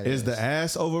love a fat ass. Is the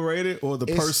ass overrated or the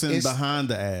person it's- behind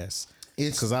the ass?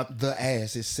 It's the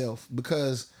ass itself,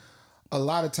 because a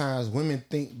lot of times women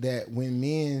think that when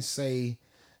men say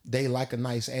they like a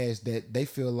nice ass, that they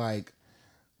feel like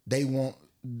they want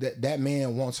that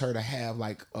man wants her to have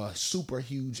like a super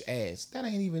huge ass. That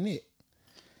ain't even it.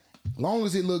 Long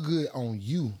as it look good on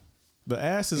you. The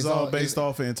ass is It's all all- based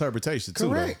off of interpretation too.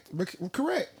 Correct.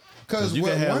 Correct. Because you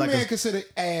what can have one like man a- consider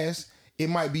ass, it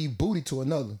might be booty to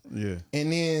another. Yeah.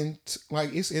 And then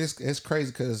like it's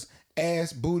crazy because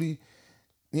ass, booty,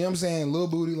 you know what I'm saying? Little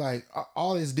booty, like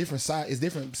all is different size. It's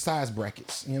different size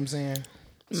brackets. You know what I'm saying?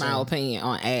 My opinion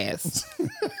on ass.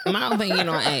 My opinion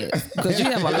on ass. Because you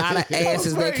have a lot of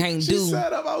asses that can't She do.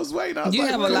 sat up. I was waiting. I was You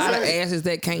like, have a what is lot of that? asses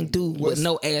that can't do what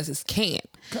no asses can.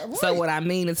 Right. So what I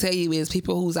mean to tell you is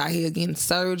people who's out here getting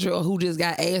surgery or who just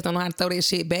got ass don't know how to throw that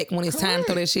shit back when it's time to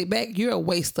throw that shit back. You're a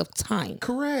waste of time.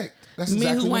 Correct. That's Men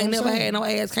exactly who what ain't I'm never saying. had no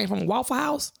ass came from Waffle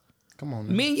House. Come on,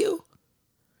 man. Me and you.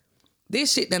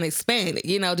 This shit done expanded,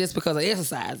 just because of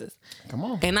exercises. Come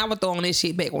on. And I was throwing this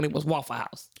shit back when it was Waffle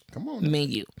House. Come on. Me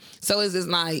and you. So it's just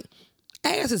like,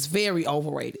 ass is very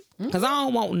overrated. Because I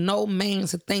don't want no man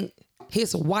to think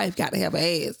his wife got to have an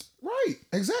ass. Right.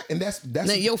 Exactly. And that's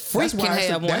Now, your freak why can it's-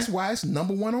 have one. That's why it's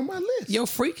number one on my list. Your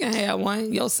freak can have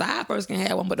one. Your side person can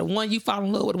have one. But the one you fall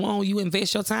in love with, the one you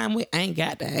invest your time with, ain't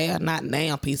got to have not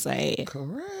damn piece of ass.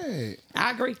 Correct.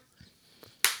 I agree.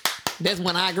 That's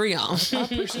one I agree on. I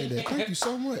appreciate that. Thank you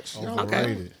so much. Y'all are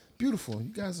Overrated. beautiful. You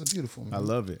guys are beautiful, man. I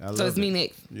love it. I love So it's it. me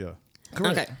next. Yeah.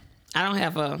 Correct. Okay. I don't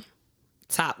have a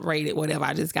top rated, whatever.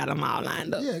 I just got them all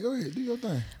lined up. Yeah, go ahead. Do your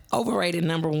thing. Overrated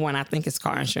number one, I think, is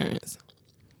car insurance.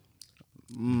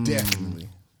 Definitely.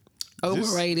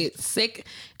 Overrated. Sick.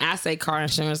 I say car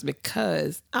insurance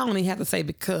because I don't even have to say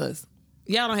because.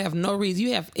 Y'all don't have no reason.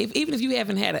 You have even if you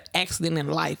haven't had an accident in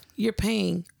life, you're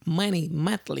paying money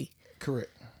monthly. Correct.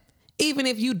 Even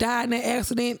if you die in that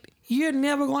accident, you're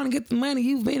never going to get the money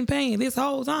you've been paying this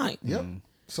whole time. Yep.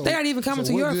 So They aren't even coming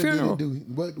to what your good did it funeral. do?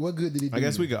 What good did it do? I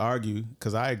guess we could argue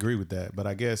because I agree with that, but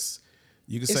I guess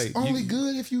you could say It's only you,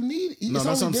 good if you need it. No, It's that's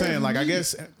what I'm only there if saying. you Like I need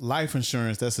guess life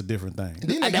insurance, that's a different thing. it.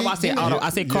 Then That's why I said auto. I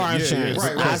said car insurance.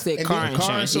 Right, I right. said And car then insurance.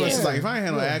 Car insurance yeah. is like if I ain't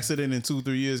had no Yeah. accident in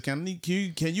 2-3 years, can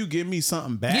you give me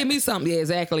something back? Give me something. Yeah,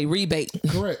 exactly. Rebate.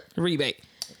 Correct. Rebate.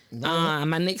 My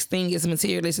next thing is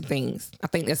materialistic things. I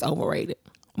think that's overrated.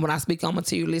 When I speak on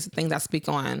materialistic things, I speak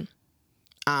on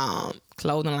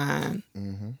clothing line,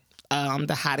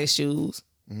 the hottest shoes.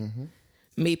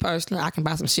 Me personally, I can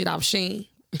buy some shit off Shein,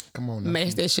 Come on now.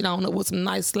 match that shit on up with some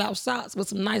nice slouch socks, with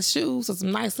some nice shoes, with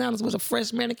some nice sandals, with a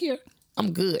fresh manicure.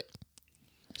 I'm good.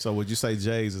 So would you say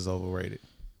Jay's is overrated?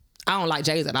 I don't like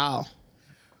J's at all.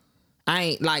 I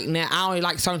ain't like now. I only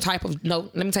like certain type of. No,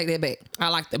 let me take that back. I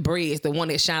like the breads, the one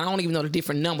that shine. I don't even know the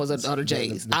different numbers of the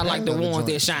J's. I like the ones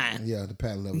that shine. Yeah, the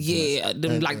patent leather. Yeah,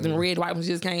 them like them red white ones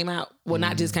just came out. Well,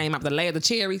 not just came out. The leather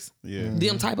cherries. Yeah.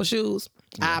 Them type of shoes.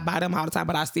 I buy them all the time,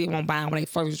 but I still won't buy them when they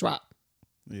first drop.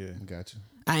 Yeah. Gotcha.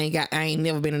 I ain't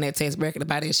never been in that test bracket to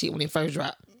buy that shit when it first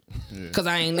drop. Cause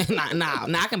I ain't now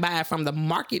I can buy it from the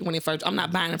market when it first. I'm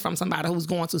not buying it from somebody who's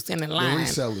going to stand in line. The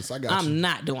resellers, I got I'm you.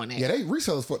 not doing that. Yeah, they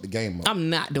resellers fuck the game up. I'm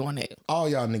not doing that. All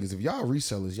y'all niggas, if y'all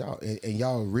resellers, y'all and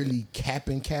y'all really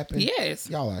capping, Yes.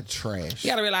 y'all are trash.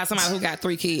 You gotta realize somebody who got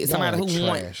 3 kids, Y'all somebody are who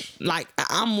trash. want like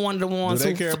I'm one of the ones Do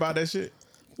they who care about that shit?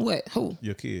 what? Who?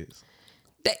 Your kids.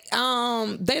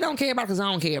 They don't care about it because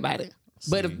I don't care about it.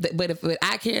 But if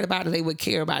I cared about it, they would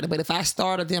care about it. But if I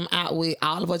started them out with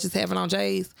all of us just having on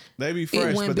J's, They be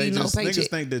fresh, wouldn't but they be no just paycheck. niggas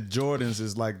think that Jordans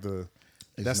is like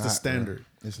that's the not, standard.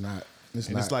 bro. It's not. It's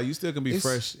And not. it's like you still can be It's-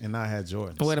 fresh and not have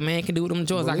Jordans. what a man can do with them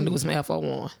Jordans, I can do with some Air Force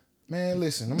One. Man,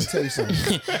 listen, let me tell you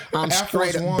something. I'm Air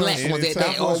straight Force up Ones- black ones at that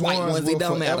Air or Force white Ones ones. will It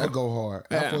don't forever matter. go hard.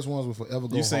 Air Force Ones will forever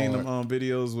go You hard. seen them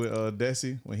videos with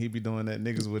Desi when he be doing that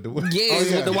niggas with the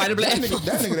Yes, with the white and black.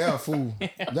 That nigga there a fool.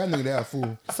 That nigga there a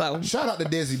fool. So- shout out to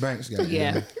Desi Banks, guys.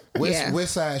 Yeah. Yeah.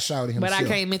 West Side shouted himself. But I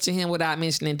can't mention him without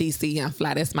mentioning DC Young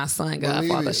Fly. That's my son,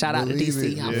 Godfather. Shout out to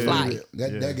DC Young believe Fly.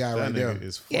 it. That guy right nigga there.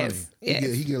 is funny.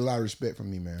 Yes. He get a lot of respect from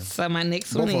me, man. So my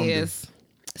next Both one of 'em do. is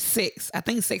sex. I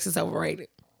think sex is overrated.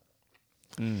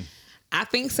 I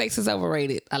think sex is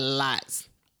overrated a lot.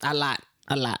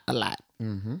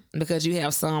 Mm-hmm. Because you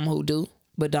have some who do,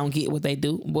 but don't get what they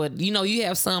do. But you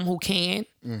have some who can,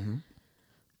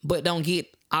 but don't get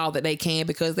all that they can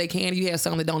because they can. You have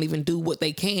some that don't even do what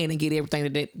they can and get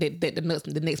everything that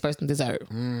the next person deserves.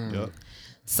 Yep.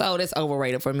 So that's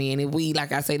overrated for me. And if we,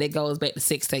 like I say, that goes back to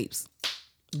sex tapes.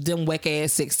 Them whack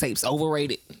ass sex tapes,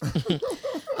 overrated.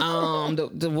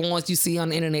 The ones you see on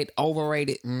the internet,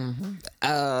 overrated.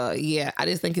 Yeah, I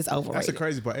just think it's overrated. That's the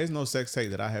crazy part. There's no sex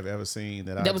tape that I have ever seen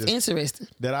that was interesting.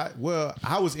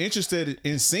 I was interested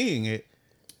in seeing it,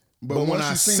 but when once I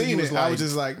you seen you it, I was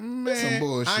just like, some man,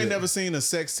 bullshit. I ain't never seen a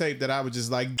sex tape that I was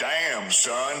just like, Damn,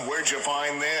 son, where'd you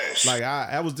find this? like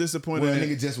I was disappointed. Well, a in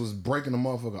nigga just was breaking the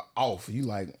motherfucker off. You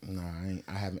like, nah,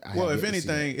 I haven't. well, haven't if yet to see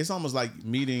that. anything, it's almost like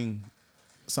meeting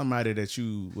somebody that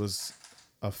you was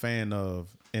a fan of,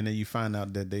 and then you find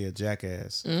out that they a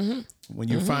jackass when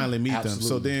you finally meet them. So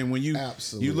Absolutely. then when you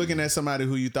Absolutely. looking at somebody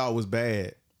who you thought was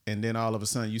bad, and then all of a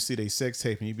sudden you see they sex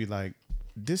tape, and you be like,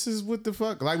 this is what the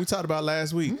fuck, like we talked about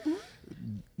last week.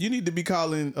 You need to be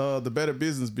calling the Better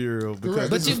Business Bureau because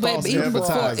Correct. this is false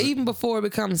advertising. even before it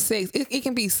becomes sex, it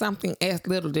can be something as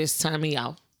little just turn me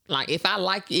off. Like if I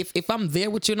like if I'm there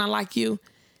with you and I like you,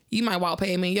 you might walk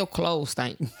past me and your clothes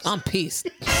stink. I'm pissed.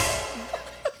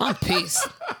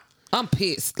 I'm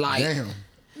pissed. Like Damn.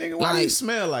 Nigga, why do you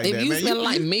smell like if that, you man? smell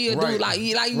like me, or dude, like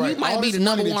you Right. might All be this the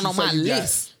number money that one you on say my you got,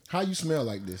 list. How you smell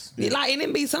like this? Like it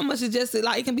didn't be so much as just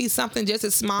like it can be something just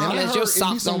as small And I as heard your it be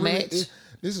socks some don't really- match.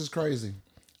 this is crazy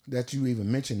that you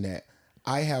even mentioned that.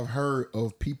 I have heard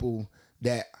of people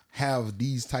that have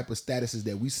these type of statuses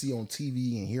that we see on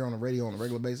TV and hear on the radio on a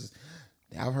regular basis.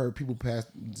 I've heard people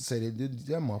say that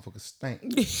motherfucker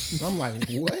stink. So I'm like,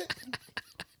 what?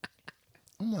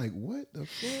 I'm like, what the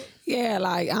fuck? Yeah,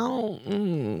 like I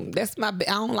don't. I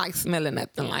don't like smelling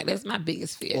nothing. Like that's my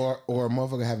biggest fear. Or a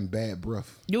motherfucker having bad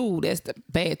breath. Dude, that's the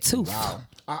bad tooth. Wow.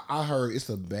 I heard it's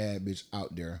a bad bitch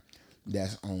out there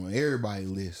that's on everybody's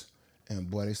list. And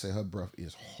boy, they say her breath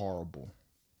is horrible.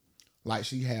 Like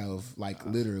she have like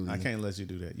literally. I can't let you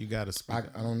do that. You gotta speak. I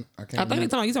can't. I think you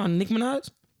talking Nicki Minaj.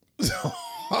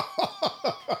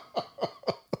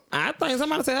 I think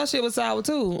somebody said that shit was sour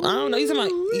too. I don't know. You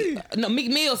talking about? No,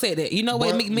 Meek Mill said that. You know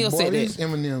what? Meek Mill said these that.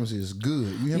 M&Ms is good.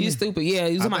 You hear me? You stupid. Yeah,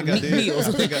 you talking about I Meek Mill.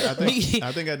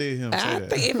 I think I did him say I that.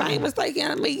 think if I ain't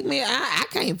mistaken, Meek Mill, I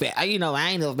can't. I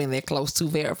ain't never been that close to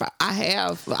verify. I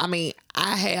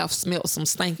have smelt some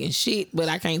stinking shit, but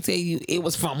I can't tell you it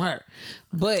was from her.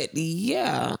 But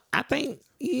yeah, I think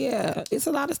it's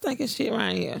a lot of stinking shit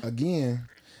right here. Again,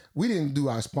 we didn't do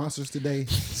our sponsors today.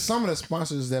 Some of the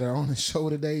sponsors that are on the show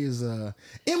today is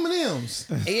M&M's.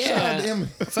 Shout out to Yeah.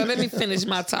 M&M's. So let me finish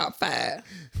my top 5.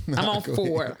 I'm on go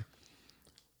 4. ahead.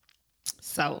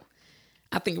 So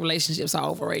I think relationships are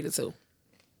overrated too.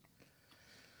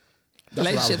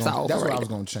 Relationships are That's what I overrated. was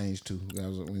going to change to. That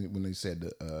was when they said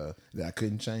that I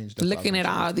couldn't change. That's what I was Looking at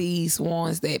gonna all change. these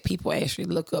ones that people actually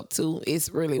look up to, it's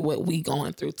really what we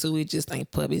going through too. It just ain't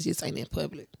public. It just ain't in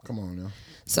public. Come on now.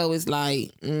 So it's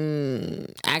like,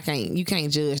 you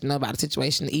can't judge nobody's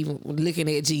situation, even looking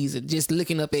at Jesus, just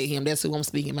looking up at him. That's who I'm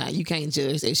speaking about. You can't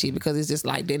judge that shit because it's just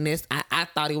like, then I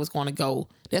thought it was going to go.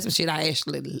 That's some shit I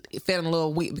actually fell in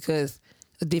love with because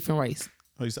it's a different race.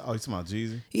 Oh, you talking about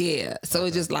Jeezy? Yeah. So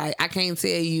it's just like, I can't tell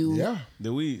you. Yeah.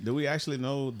 Do we actually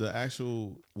know the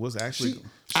actual what's actually?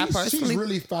 She's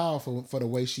really foul for the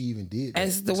way she even did that.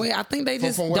 As the way I think they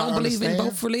just From what don't I believe in understand.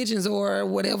 both religions or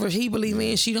whatever he believe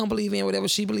in, she don't believe in, whatever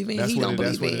she believe in, That's he what don't it,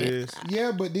 that's believe what in. it is.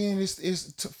 Yeah, but then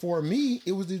for me,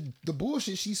 it was the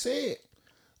bullshit she said.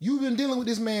 You've been dealing with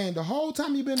this man the whole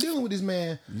time. You've been dealing with this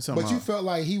man, talking but you about- felt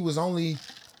like he was only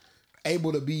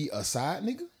able to be a side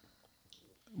nigga.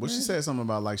 What she said something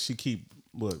about like she keep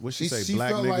what she say She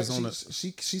black felt niggas like on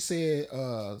the. she said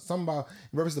something about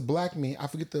in reference to black men. I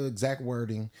forget the exact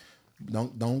wording.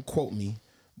 Don't quote me,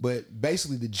 but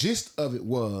basically the gist of it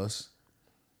was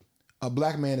a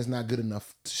black man is not good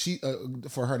enough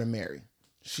for her to marry.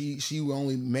 She will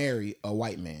only marry a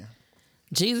white man.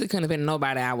 Jesus couldn't have been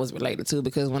nobody I was related to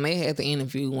because when they had the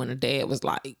interview, when the dad was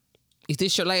like, "Is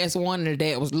this your last one?" and the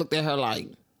dad was looked at her like,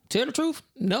 "Tell the truth."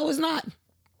 No, it's not.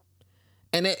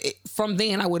 And from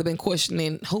then, I would have been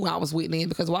questioning who I was with then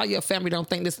because why your family don't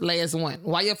think this is the last one?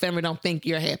 Why your family don't think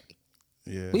you're happy?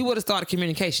 Yeah. We would have started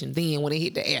communication then when it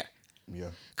hit the air. Yeah.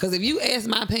 Because if you ask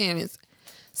my parents,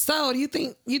 so do you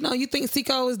think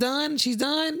Siko is done? She's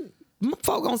done? My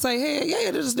folk gonna say, hey,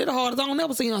 yeah, this did the hardest. I don't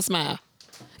never see her smile.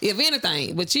 If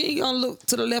anything, but you ain't gonna look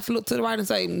to the left, look to the right and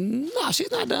say, no,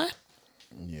 she's not done.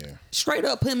 Yeah. Straight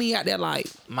up put me out there like,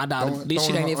 my daughter, this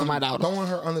shit ain't it for my daughter. Throwing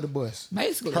her under the bus.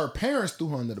 Basically. Her parents threw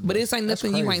her under the bus. But this ain't That's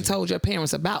nothing you crazy. ain't told your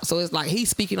parents about. So it's like he's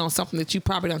speaking on something that you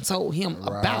probably done told him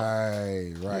about.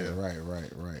 Right.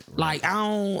 Like, I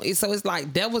don't, so it's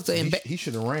like, that was the, He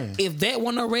should have ran. if that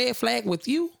wasn't a red flag with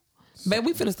you, man,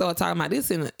 we finna start talking about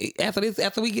this.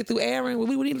 After we get through airing,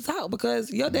 we need to talk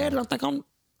because your dad don't think I'm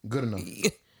Good enough.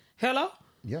 Hello.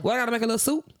 Yeah. Well, I gotta make a little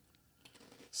soup,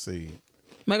 See,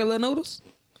 make a little noodles.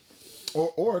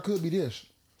 Or it could be this.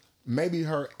 Maybe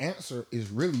her answer is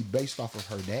really based off of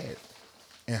her dad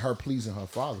and her pleasing her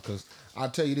father. Because I'll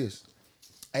tell you this,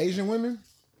 Asian women,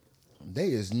 they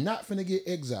is not finna get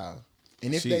exiled.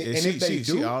 And if they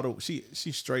do,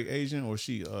 she straight Asian or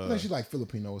she I think she's like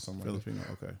Filipino or something. Filipino?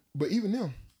 Like that. Okay. But even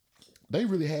them, they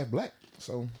really half black.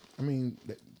 So I mean,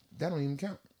 that don't even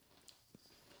count.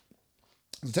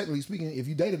 So technically speaking, if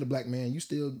you dated a black man, you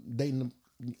still dating them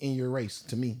in your race.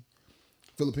 To me,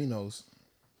 Filipinos.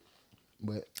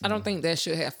 But I don't think that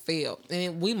should have failed,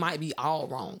 and we might be all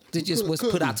wrong. It just was could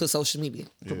put be. out to social media.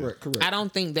 correct. I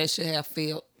don't think that should have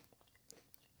failed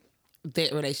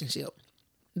that relationship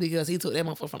because he took that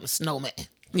motherfucker from a snowman.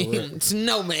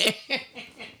 Snowman.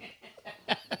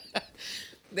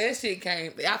 That shit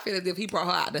came. I feel as if he brought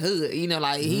her out the hood. You know,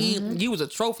 like he was a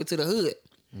trophy to the hood.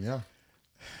 Yeah.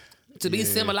 To be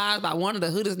symbolized by one of the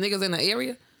hoodest niggas in the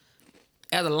area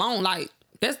as alone, like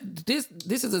this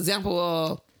is an example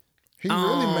of. He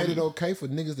really made it okay for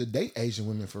niggas to date Asian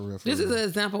women for real. This is an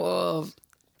example of,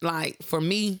 like, for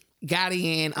me,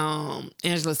 Gotti and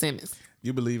Angela Simmons.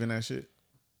 You believe in that shit?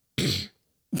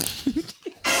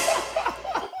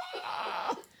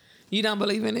 You don't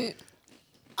believe in it?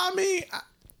 I mean,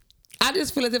 I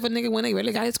just feel as if a nigga when they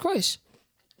really got his crush.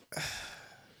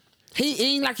 He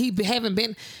ain't like he haven't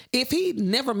been. If he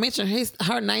never mentioned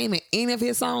her name in any of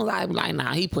his songs, I'd be like,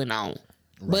 nah, he putting on.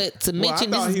 Right. But to mention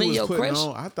this has been your crush.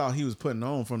 I thought he was putting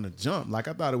on from the jump. Like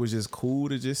I thought it was just cool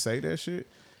to just say that shit.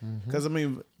 Because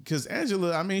because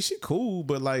Angela, I mean, she cool,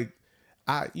 but like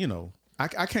I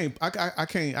can't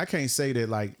say that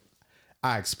like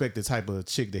I expect the type of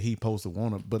chick that he supposed to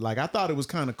want her. But like I thought it was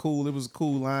kind of cool. It was a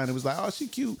cool line. It was like, oh, she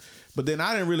cute. But then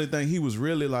I didn't really think he was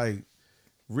really like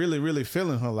really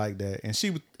feeling her like that.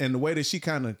 And the way that she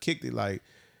kind of kicked it, like,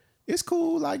 it's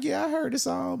cool. Like, yeah, I heard the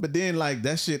song. But then, like,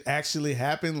 that shit actually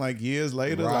happened, like, years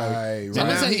later. Right, like, so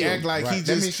right. now he act like Right. he That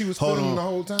just, means she was hold feeling on, the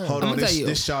whole time. Hold I'ma on, tell you.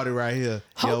 this shawty right here.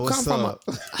 Yo, Hope what's come up?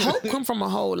 hope come from a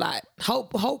whole lot.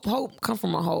 Hope come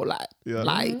from a whole lot. Yeah.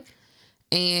 Like,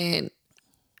 and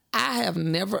I have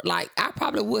never, like, I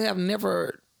probably would have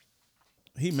never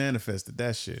He manifested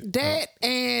that shit. that.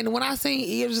 And when I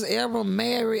seen Idris Elba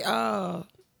marry, Oh,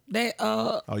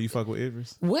 you fuck with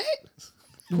Idris? what?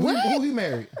 Who he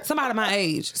married? Somebody my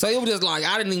age. So it was just like,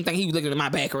 I didn't even think he was looking at my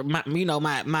back or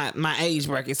my age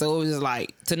bracket. So it was just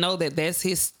like, to know that that's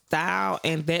his style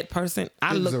and that person,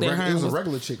 I looked at her It and was a was,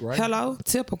 regular chick, right? hello,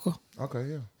 typical. Okay,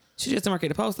 yeah. She just didn't work at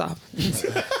the post office.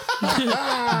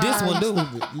 This one do.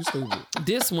 You stupid.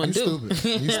 This one You do.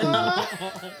 stupid. You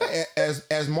stupid.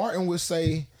 As Martin would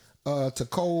say to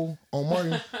Cole on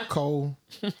Martin, Cole,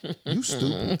 you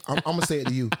stupid. I'm gonna say it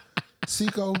to you.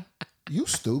 Seco, you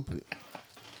stupid.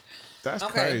 That's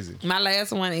Okay. crazy. My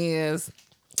last one is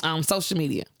social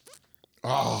media.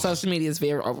 Oh, Social media is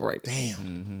very overrated.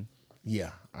 damn.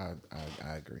 Yeah, I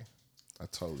agree. I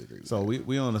totally agree. With So that.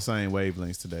 we on the same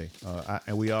wavelengths today,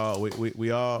 and we all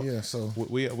Yeah, so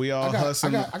we all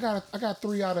hustling. I got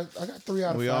 3 out of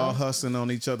 5. We all hustling on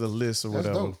each other's lists or That's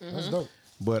whatever. dope. That's dope.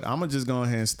 But I'm gonna just go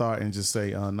ahead and start and just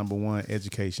say number one,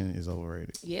 education is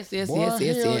overrated. Yes. Boy, hell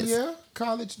yeah.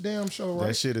 College damn show, right?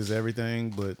 That shit is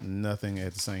everything, but nothing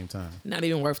at the same time. Not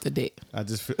even worth the debt. I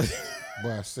just feel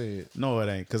Boy, I said. no, it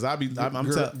ain't. Cause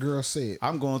Girl said.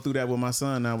 I'm going through that with my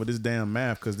son now with this damn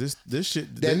math. Cause this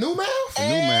shit, That new math? the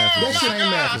new math, That shit ain't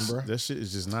mathing, bro. that shit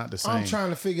is just not the same. I'm trying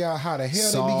to figure out how the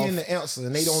hell Soft. they begin to answer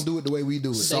and they don't do it the way we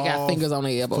do it. They got fingers on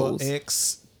their for elbows.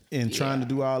 X and trying to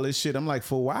do all this shit. I'm like,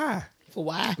 for why? For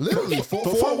why? Literally, for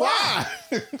why?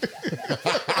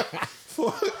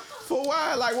 For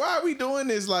why? Like, why are we doing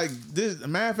this? Like, this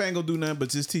math ain't gonna do nothing but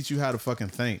just teach you how to fucking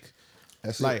think.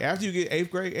 That's Like, it. after you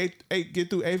get get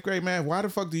through eighth grade math, why the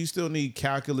fuck do you still need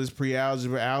calculus,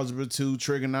 pre-algebra, algebra 2,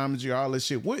 trigonometry, all this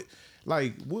shit? What?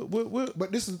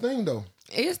 But this is the thing, though.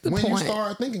 It's the When point. you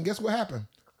start thinking, guess what happened?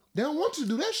 They don't want you to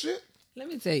do that shit. Let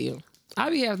me tell you, I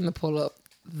be having to pull up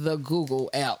the Google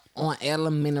app on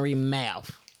elementary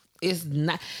math. It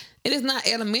is not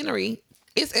elementary.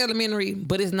 It's elementary,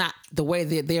 but it's not the way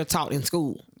that they're taught in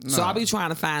school. So I'll be trying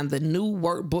to find the new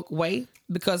workbook way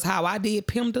because how I did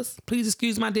PEMDAS, please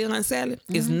excuse my deal on salad,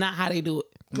 is not how they do it.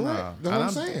 Correct. That's what I'm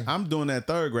saying. I'm doing that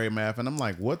third grade math, and I'm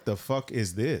like, what the fuck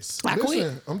is this? I quit.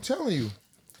 Listen, I'm telling you.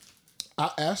 I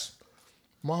asked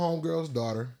my homegirl's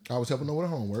daughter. I was helping her with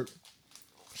her homework.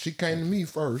 She came to me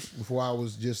first before I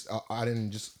was just. I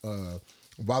didn't just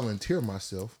volunteer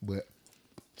myself, but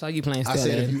So you playing I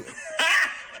said, if Stella? you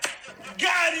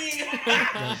Got him!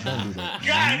 don't do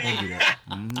that,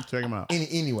 don't do that. Check them out.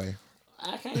 Anyway,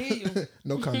 I can't hear you.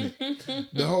 no comment.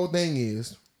 The whole thing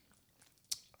is,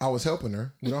 I was helping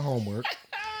her with her homework,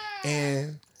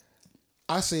 and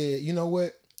I said, you know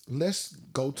what? Let's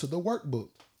go to the workbook.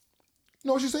 You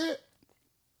know what she said?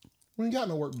 We ain't got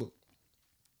no workbook.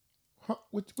 Huh?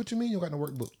 What you mean you don't got no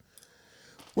workbook?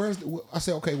 I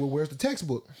said, okay, well, where's the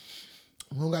textbook?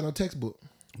 We don't got no textbook.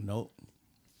 Nope.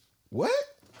 What?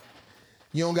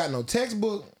 You don't got no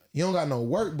textbook. You don't got no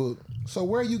workbook. So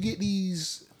where you get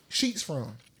these sheets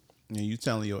from? And you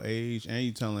telling your age, and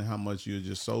you telling how much you're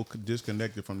just so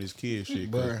disconnected from this kid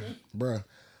shit. Bruh.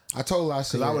 I told her, I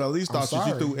said, Because I would at least I'm thought that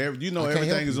you sorry. threw you know I can't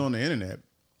everything help is you. on the internet.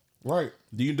 Right.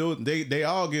 Do you do it? They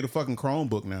all get a fucking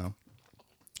Chromebook now.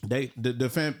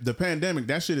 The pandemic,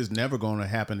 that shit is never going to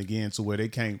happen again to where they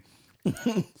can't.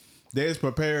 They're as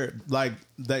prepared like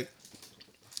they.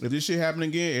 If this shit happen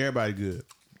again, everybody good.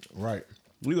 Right.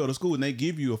 We go to school and they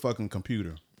give you a fucking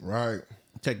computer. Right.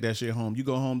 Take that shit home. You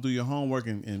go home, do your homework,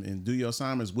 and do your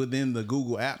assignments within the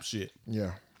Google app shit.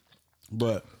 Yeah.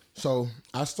 But So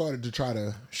I started to try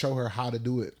to show her how to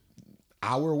do it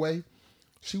our way.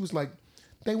 She was like,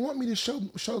 they want me to show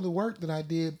the work that I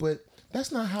did, but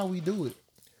that's not how we do it.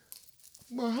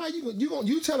 Well, how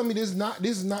you telling me this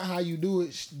is not how you do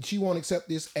it? She won't accept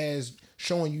this as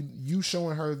showing you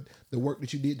showing her the work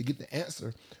that you did to get the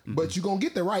answer. Mm-hmm. But you gonna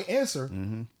get the right answer.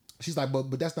 Mm-hmm. She's like,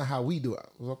 but that's not how we do it. I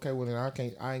was okay. Well, then I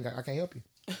can't help you.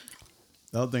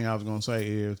 the other thing I was gonna say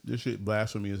is this shit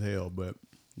blasphemy as hell, but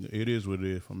it is what it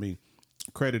is for me.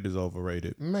 Credit is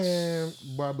overrated. Man,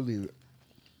 boy, I believe it.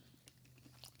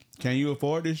 Can you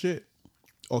afford this shit?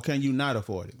 Or can you not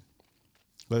afford it?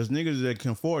 There's niggas that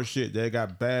can afford shit that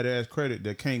got badass credit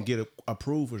that can't get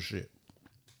approved for shit.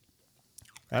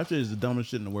 That shit is the dumbest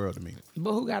shit in the world to me.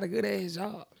 But who got a good ass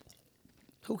job?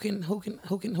 Who can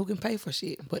pay for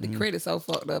shit? But the credit so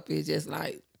fucked up. It's just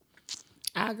like,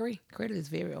 I agree. Credit is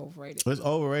very overrated. It's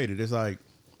overrated. It's like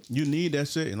you need that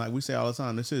shit, and like we say all the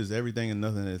time, this shit is everything and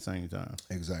nothing at the same time.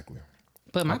 Exactly.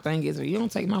 But my thing is, if you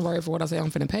don't take my word for what I say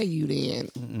I'm finna pay you,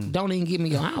 then don't even give me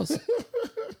your house.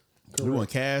 You want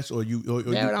cash, or you? Or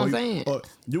That's what I'm saying. Or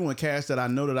you want cash that I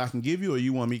know that I can give you, or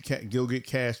you want me go get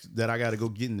cash that I got to go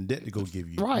get in the debt to go give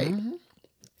you? Right.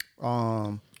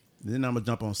 Then I'm gonna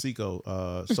jump on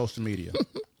Seco, social media. Gotcha.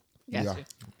 Yeah.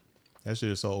 That shit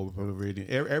is so overrated.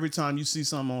 Every time you see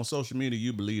something on social media,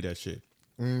 you believe that shit.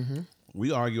 Mm-hmm.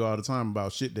 We argue all the time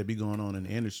about shit that be going on in the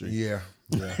industry. Yeah.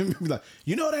 Yeah. Be like,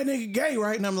 you know that nigga gay,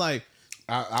 right? And I'm like,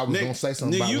 I was gonna say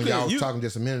something Nick, about you when could- y'all was you- talking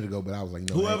just a minute ago, but I was like,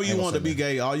 no. whoever you want to be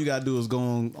gay, all you gotta do is go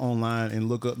online and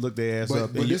look their ass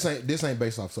up. But and this ain't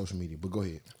based off social media. But go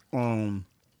ahead.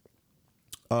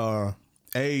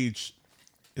 Age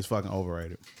is fucking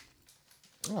overrated.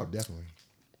 Oh, definitely.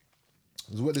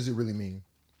 'Cause what does it really mean?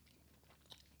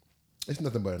 It's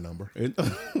nothing but a number. It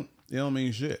don't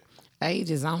mean shit.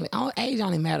 Age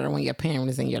only matter when your parent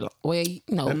is in your life. Well, you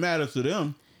know, It matters to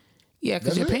them. yeah,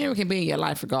 because your parent can be in your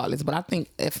life regardless. But I think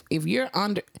if you're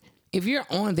on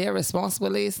their responsible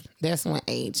list, that's when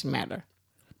age matter.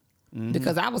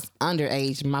 Because I was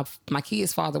underage. My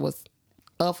kid's father was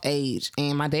of age,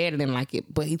 and my dad didn't like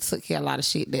it, but he took care of a lot of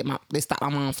shit that they stopped my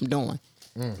mom from doing.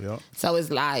 Yep. So it's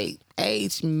like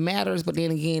age matters, but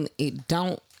then again, it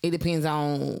don't. It depends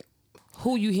on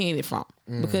who you hearing it from.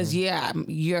 Because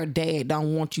your dad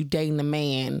don't want you dating a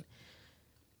man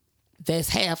that's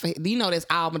half. You know, that's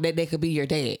all that they could be your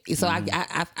dad. So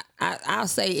I'll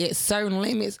say at certain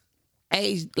limits,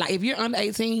 age. Like if you're under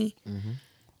 18,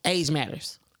 age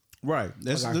matters. Right.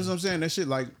 That's what I'm saying. That shit,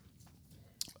 like,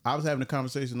 I was having a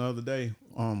conversation the other day.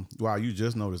 Wow, you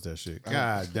just noticed that shit.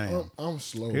 God damn. I'm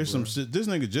slow. Here's some shit. This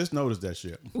nigga just noticed that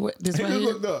shit. What this He right just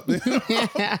here? looked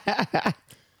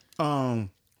up.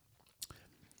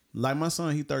 Like my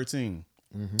son, he 13,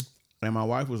 and my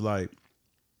wife was like,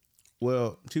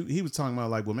 "Well, he was talking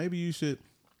about like, well, maybe you should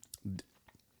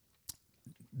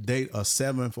date a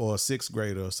 7th or a 6th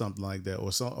grader or something like that,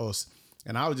 or so."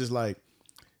 And I was just like,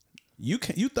 "You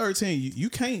 13, you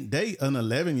can't date an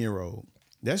 11-year-old.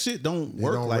 That shit don't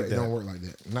work like that. It don't work like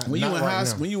that. Not, When not you in right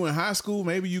now. when you in high school,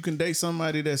 maybe you can date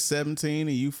somebody that's 17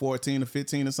 and you 14 or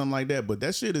 15 or something like that. But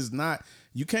that shit is not.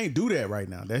 You can't do that right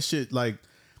now. That shit like.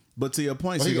 But to your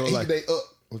point, But she go like, they up.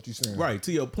 What you saying? right,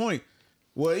 to your point.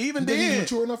 Well, even You think he's then,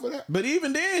 mature enough for that? but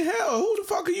even then, hell, who the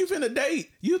fuck are you finna date?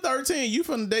 You 13, you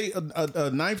finna date a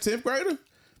 9th, 10th grader?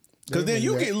 Because then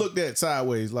you get looked at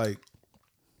sideways. Like,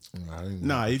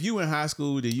 nah, if you in high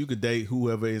school, then you could date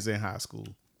whoever is in high school.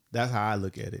 That's how I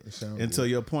look at it. And to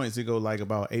your points, it go like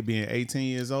about being 18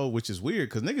 years old, which is weird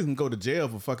because niggas can go to jail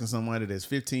for fucking somebody that's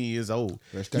 15 years old.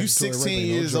 You 16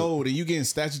 years old and you getting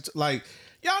statute like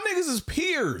y'all niggas is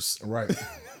peers. Right.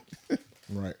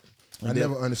 Right. I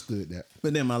never understood that.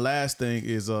 But then my last thing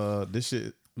is this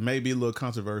shit may be a little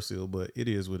controversial, but it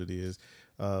is what it is.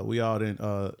 We all didn't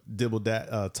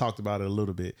talked about it a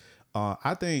little bit.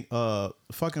 I think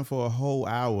fucking for a whole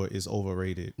hour is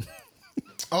overrated.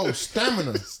 Oh,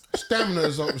 stamina. Stamina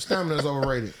is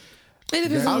overrated. It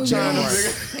depends on I'm who you trying to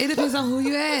ask. It depends on who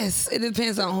you ask. It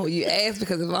depends on who you ask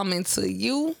because if I'm into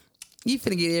you, you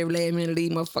finna get every last minute of these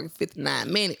motherfucking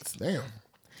 59 minutes. Damn.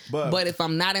 But if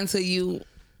I'm not into you,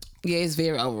 yeah, it's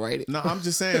very overrated. No, I'm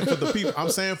just saying for the people. I'm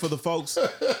saying for the folks.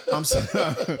 I'm saying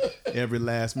every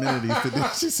last minute.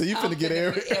 She said you finna get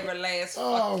every last.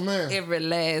 Oh man. Every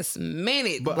last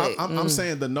minute. But I'm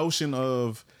saying the notion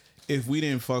of if we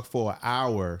didn't fuck for an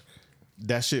hour,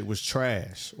 that shit was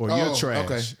trash or you're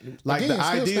trash. Okay. Like Again, the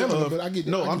still idea stamina, of but I get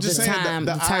no, I get I'm just the saying time,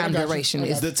 the the time idea- duration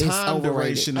is the time overrated.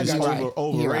 duration is You're right.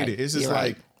 overrated. You're right. It's just You're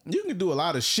like right. you can do a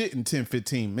lot of shit in 10,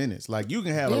 15 minutes. Like you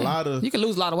can have a lot of. You can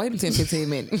lose a lot of weight in 10, 15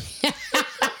 minutes.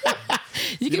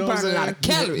 You can know what burn I'm a lot saying? of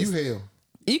calories. You hell.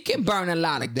 You can burn a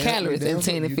lot of calories in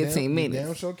 10 to 15 minutes.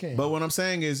 Damn sure can. But what I'm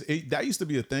saying is, that used to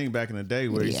be a thing back in the day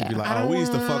where it used to be Yeah. like, I oh, we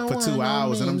used to don't fuck for want 2 no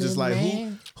hours. And I'm just like,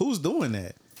 man. who's doing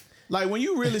that? Like when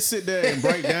you really sit there and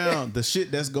break down the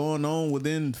shit that's going on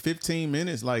within 15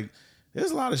 minutes, like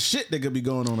there's a lot of shit that could be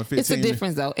going on in 15 It's a minutes.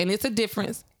 difference though. And it's a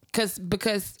difference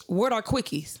because what are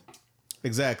quickies?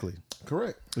 Exactly.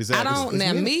 Correct. Exactly. I don't, It's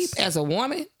now me minutes. as a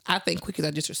woman, I think quickies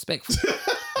are disrespectful.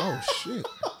 Oh shit.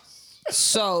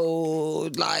 So,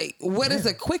 like, what is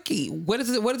a quickie? What is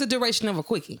the duration of a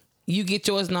quickie? You get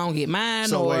yours and I don't get mine,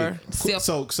 So or wait,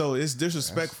 so it's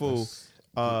disrespectful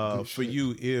for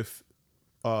you if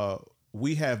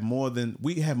we have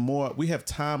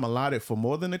time allotted for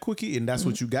more than a quickie and that's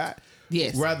what you got.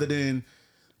 Yes. Rather than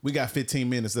we got 15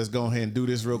 minutes, let's go ahead and do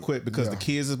this real quick because the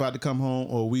kids is about to come home,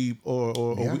 or we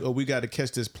got to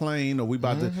catch this plane, or we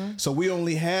about to. So we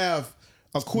only have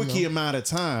a quickie amount of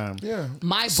time. Yeah.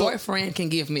 my boyfriend can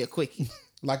give me a quickie.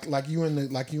 Like you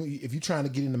if you're trying to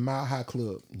get in the Mile High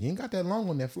Club, you ain't got that long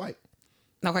on that flight.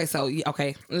 Okay, so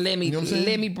let me You know what I'm saying?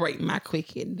 let me break my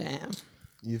quickie down.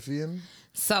 You feel me?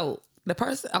 So the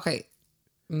person,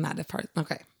 not the person.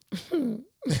 Okay,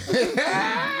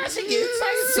 She get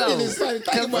excited. so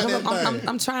Think about that thing.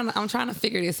 I'm trying to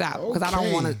figure this out because I don't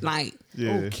Okay. want to like.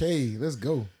 Yeah. Okay, let's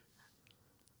go.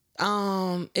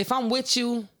 If I'm with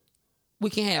you, we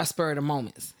can have spur of the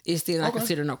moments. It's still not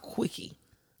considered no quickie.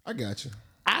 I got you.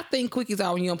 I think quickies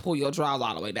are when you don't pull your drawers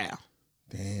all the way down.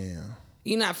 Damn.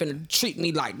 You're not finna treat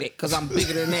me like that because I'm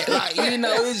bigger than that. Like, you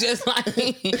know, it's just like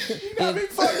if them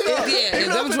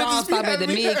drawers stop at the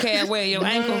mid calf where your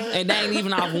ankle and they ain't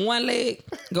even off one leg,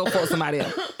 go for somebody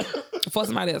else. for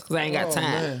somebody else because I ain't got time.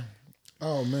 Man.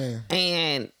 Oh man.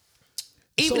 And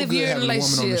even So if good you're in a having a woman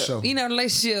on the relationship, show. you know, the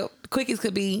relationship, the quickest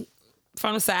could be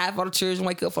from the side for the children,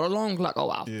 wake up for the long clock. Oh,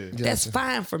 wow. Yeah. That's Gotcha.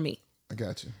 fine for me. I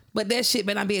got you. But that shit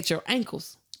better not be at your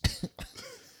ankles.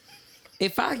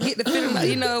 If I get the feeling, like,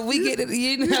 you know, we get it,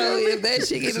 you know, if that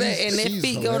shit get that and that She's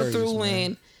feet go hilarious, through man.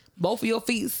 and both of your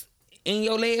feet in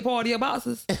your leg part of your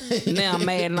boxes, now I'm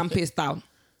mad and I'm pissed off.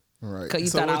 Right. Because you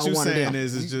So thought I what was you one of saying them.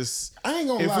 is, it's just I ain't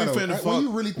gonna if lie we though. finna When fuck, you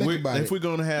really think about it, if we're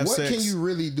gonna have what sex, can you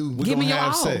really do? we Give me gonna your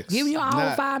have all. sex. Give me your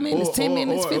all 5 minutes, 10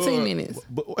 minutes, 15 minutes.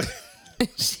 But,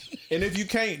 and if you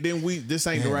can't, then this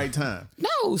ain't the right time.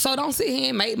 No, so don't sit here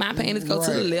and make my panties go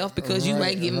to the Right, left because you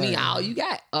right, ain't giving me right. all you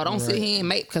got. Or don't sit Right. here and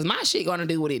make, because my shit gonna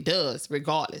do what it does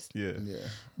regardless. Yeah. Yeah.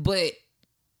 But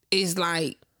it's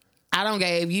like, I don't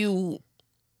gave you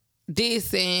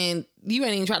this and you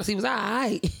ain't even try to see what's all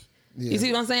right. Yeah. You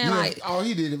see what I'm saying? You know, Like, all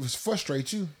he did was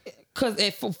frustrate you. because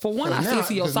for one, I Cause still now-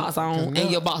 see your cause- socks on cause and now-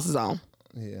 your boxes on.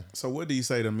 Yeah. So what do you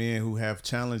say to men who have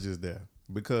challenges there?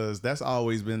 Because that's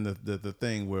always been the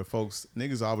thing where folks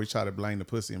niggas always try to blame the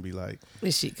pussy and be like,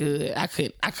 This shit good. I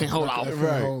couldn't hold off.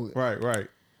 Hold it. right.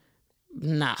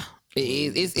 Nah.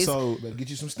 It's So Better get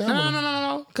you some no, stamina.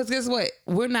 no. Because guess what?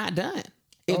 We're not done.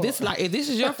 If this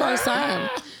is your first time,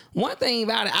 one thing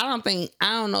about it,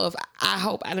 I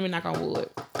hope, I let me knock on wood.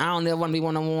 I don't ever want to be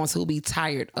one of the ones who be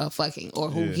tired of fucking or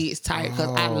who Yeah. gets tired because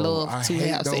I love I to hate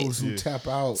have those sex. who tap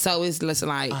out. So it's less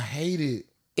like, I hate it.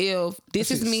 if this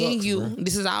That is shit me and sucks, you, bro.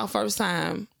 this is our first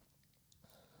time,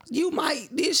 you might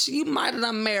have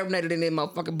done marinated in that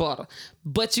motherfucking butter.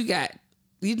 But you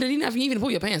didn't even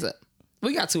pull your pants up.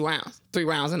 We got 3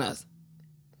 rounds in us.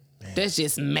 That's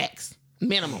just max.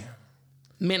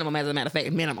 Minimum, as a matter of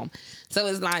fact, minimum. So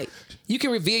it's like, you can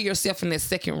reveal yourself in that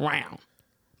second round.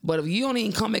 But if you don't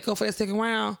even come back up for that second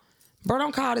round, bro,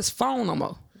 don't call this phone no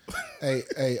more. Hey,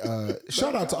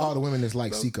 shout out to all the women that's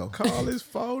like Seco. call his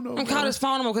phone over. Don't call this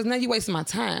phone no more because now you wasting my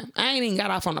time. I ain't even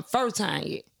got off on the first time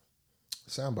yet.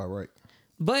 Sound about right.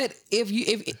 But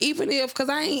because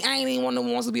I ain't even one of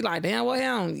the ones to be like, damn, what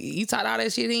him? You talked all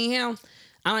that shit, ain't him.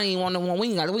 I ain't even one of the one. We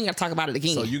ain't got to talk about it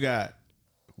again. So you got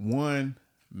 1,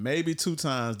 maybe 2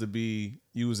 times to be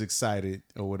you was excited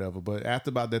or whatever, but after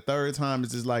about the 3rd time,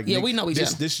 it's just like, Yeah, nigga, we know each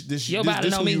other. This Your body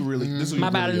this know who me. you really. This who my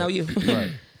you body really know are. you.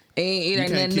 Right. It You ain't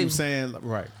can't nothing new. keep saying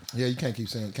right. Yeah, you can't keep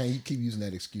saying. Can't you keep using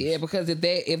that excuse? Yeah, because if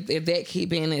that keep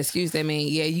being an excuse, that means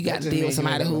you got That to just deal with mean you ain't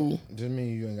somebody got who no, just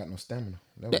mean you ain't got no stamina.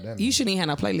 That what that you means. shouldn't even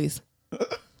have no playlist.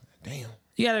 Damn.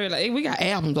 You gotta be like, hey, we got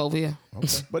albums over here.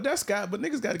 But niggas got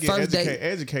to get First date,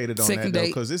 educated on second that though, date,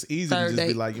 because it's easy to third just be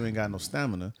date. like you ain't got no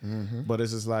stamina. Mm-hmm. But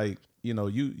it's just like, you know,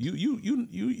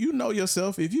 you know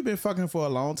yourself. If you've been fucking for a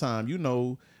long time, you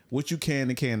know what you can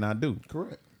and cannot do.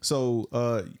 Correct. So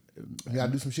You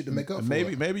gotta do some shit to make up for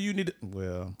maybe it. you need to,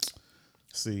 well,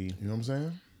 see, You know what I'm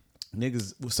saying?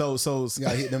 niggas. So You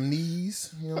gotta hit them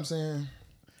knees. You know what I'm saying?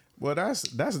 well, that's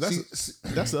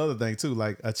the other thing too.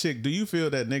 Like a chick, do you feel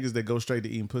that niggas that go straight to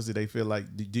eating pussy, they feel like,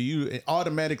 do you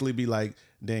automatically be like,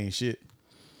 they ain't shit?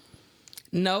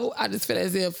 No, I just feel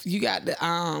as if you got the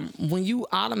when you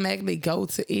automatically go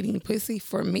to eating pussy,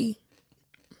 for me,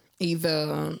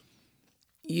 either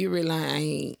you really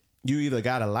ain't. You either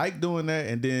gotta like doing that,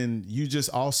 and then you just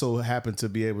also happen to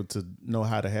be able to know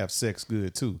how to have sex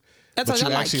good too. That's But what you I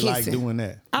like actually like kissing. doing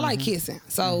that. I like kissing.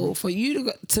 So for you to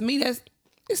go, to me,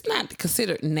 it's not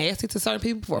considered nasty to certain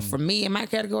people. For me in my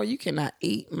category, you cannot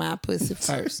eat my pussy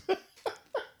first.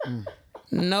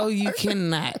 No, you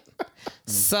cannot.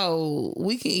 So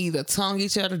we can either tongue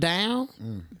each other down,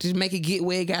 just make it get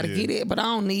where it gotta get it. But I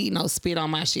don't need no spit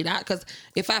on my shit out. Cause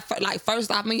if I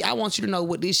first off me, I want you to know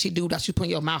what this shit do that you put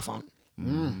your mouth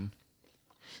on.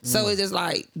 So it's just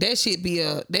like that shit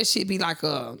be like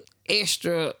a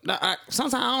extra.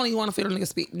 Sometimes I don't even want to feel a nigga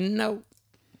spit. No,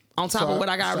 on top of what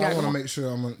I got. So I want to make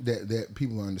sure that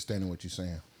people are understanding what you're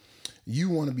saying. You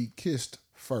want to be kissed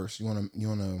first. You want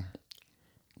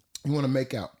to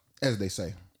make out, as they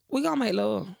say. We gonna make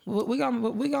love. I like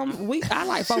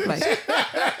foreplay.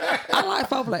 I like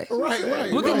foreplay.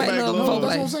 Right. We can make love and foreplay.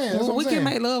 That's what I'm saying. That's what We I'm can saying.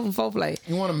 make love and foreplay.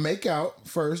 You want to make out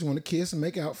first. You want to kiss and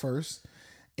make out first,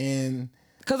 and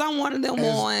Cause I'm one of them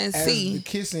ones. as See, the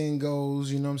kissing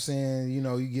goes, you know what I'm saying. You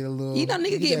know, you get a little.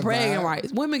 niggas get that bragging vibe.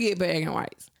 rights. Women get bragging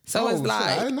rights. So Oh, it's shit, like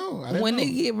I didn't know. I didn't when know.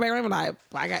 niggas get bragging, I'm like,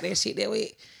 I got that shit that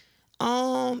way.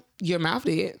 Your mouth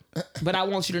did, but I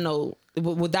want you to know.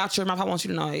 Without your mouth, I want you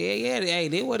to know. Yeah. Hey,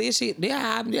 this what this shit. This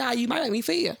how you might make me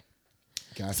feel.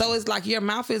 Gotcha. So it's like your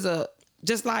mouth is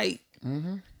just like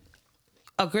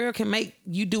a girl can make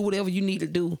you do whatever you need to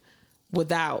do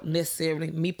without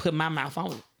necessarily me putting my mouth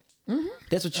on it.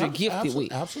 That's what you're gifted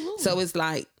with. Absolutely. So it's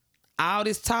like all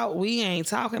this talk, we ain't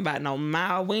talking about no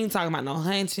mouth. We ain't talking about no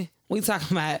hunching. We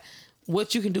talking about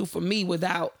what you can do for me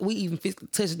without we even physically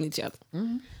touching each other.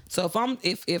 Mm-hmm. So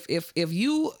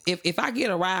if I get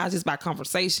a rise just by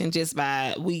conversation, just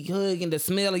by we hugging, the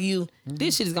smell of you,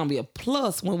 this shit is gonna be a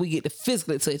plus when we get to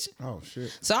physically touching. Oh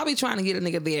shit. So I'll be trying to get a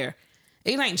nigga there.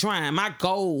 It ain't trying. My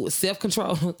goal,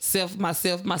 self-control, my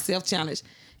self challenge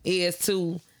is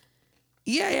to,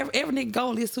 every nigga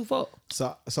goal is to fuck.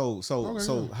 So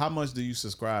how much do you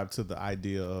subscribe to the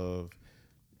idea of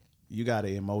you gotta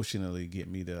emotionally get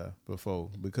me there before?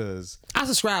 Because I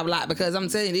subscribe a lot because I'm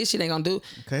telling you this shit ain't gonna do.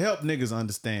 Can help niggas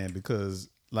understand because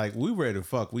like we ready to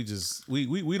fuck. We just we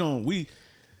don't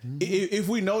if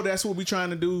we know that's what we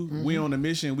trying to do, we on a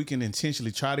mission. We can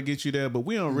intentionally try to get you there, but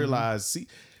we don't realize. See,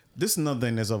 this is another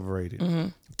thing that's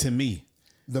overrated to me.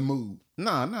 The mood.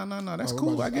 No. That's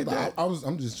cool. I get that.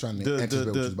 I'm just trying to anticipate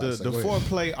what you was about to say. The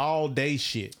foreplay all day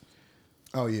shit.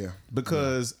 Oh yeah.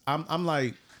 Because I'm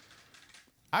like,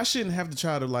 I shouldn't have to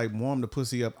try to like warm the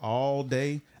pussy up all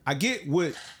day. I get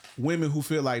what women who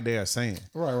feel like they are saying.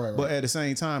 Right. But at the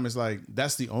same time, it's like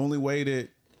that's the only way that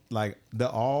like the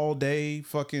all day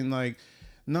fucking like.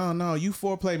 No, you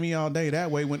foreplay me all day that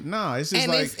way. It's just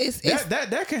and like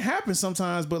that can happen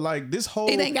sometimes, but like this whole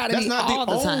it ain't gotta that's be not all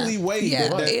the the time. only way. Yeah,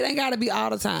 that it ain't gotta be all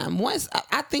the time. Once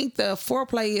I think the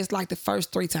foreplay is like the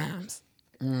first 3 times.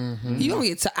 Mm-hmm. You gonna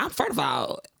get. First of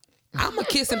all, I'm a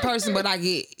kissing person, but I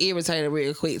get irritated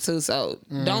real quick too. So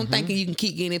don't think you can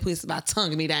keep getting it pussy by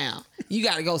tonguing me down. You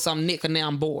gotta go some nick, and now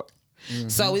I'm bored. Mm-hmm.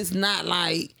 So it's not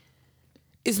like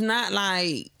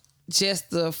just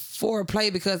the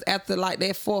foreplay because after like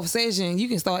that 4th session, you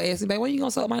can start asking, babe, when you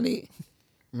gonna suck my dick?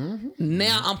 Mm-hmm.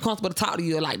 Now I'm comfortable to talk to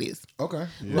you like this. Okay,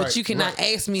 but you cannot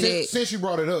ask me that since you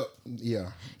brought it up.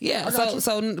 Yeah. But it's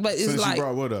since like you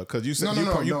brought what up? Because you said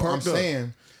you I'm perked up.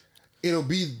 saying it'll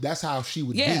be that's how she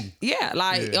would be.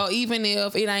 Or even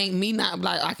if it ain't me, not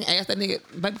like I can ask that nigga,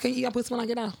 baby, can you put when I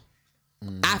get out?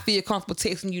 I feel comfortable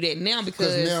texting you that now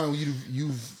because now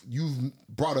you've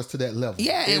brought us to that level.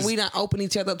 Yeah, and we don't open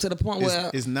each other up to the point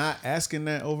where it's not asking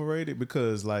that overrated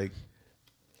because like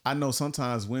I know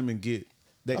sometimes women get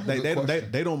they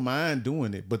don't mind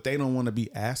doing it, but they don't want to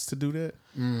be asked to do that.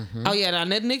 Mm-hmm. Oh yeah, now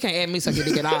that nigga can't ask me suck your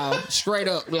dick at all, straight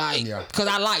up, like because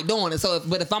I like doing it. So,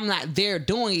 but if I'm not there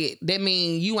doing it, that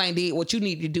means you ain't did what you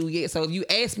need to do yet. So if you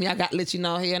ask me, I got to let you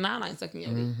know here now I ain't sucking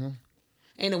your dick.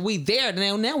 And if we there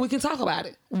now we can talk about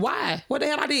it. Why? What the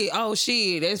hell I did? Oh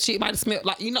shit, that shit might have smelled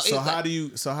like So how do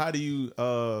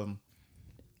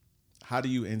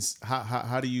you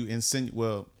insinuate?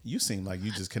 Well, you seem like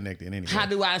you just connected anyway. How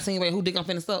do I insinuate who dick I'm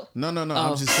finna suck? No.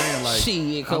 I'm just saying like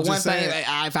shit. Cause one thing,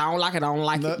 if I don't like it, I don't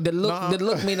like it. The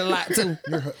look mean a lot too.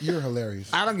 You're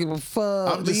hilarious. I don't give a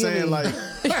fuck. I'm just saying like,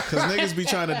 cause niggas be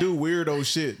trying to do weirdo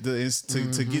shit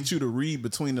to get you to read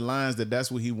between the lines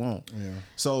that's what he want. Yeah.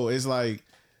 So it's like.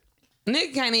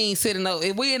 Nigga can't even sit in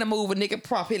if we in a movie, nigga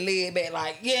prop his leg back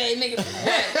like, nigga,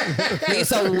 what?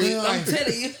 It's over with. I'm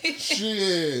telling you.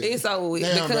 Shit. It's over with.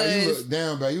 Damn, because,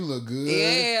 bro, you look good.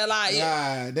 Yeah, like,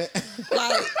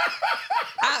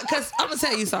 cause I'm gonna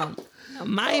tell you something.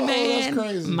 My man.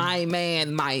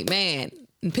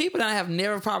 And people that have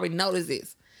never probably noticed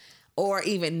this or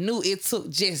even knew it took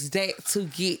just that to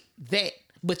get that.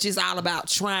 But it's all about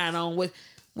trying on with.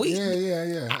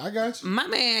 I got you. My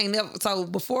man ain't never. So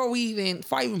before I even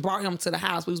brought him to the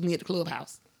house, we was meeting at the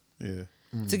clubhouse. Yeah.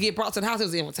 Mm-hmm. To get brought to the house, it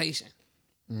was an invitation.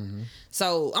 Mm-hmm.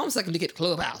 So I'm sucking to get to the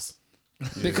clubhouse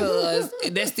because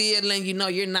that's still letting you know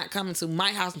you're not coming to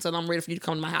my house until I'm ready for you to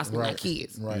come to my house with my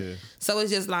kids. Right. Yeah. So it's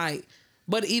just like,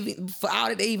 but even for all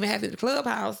that they even have at the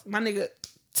clubhouse, my nigga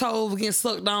toes getting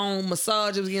sucked on,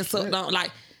 massages getting sucked on,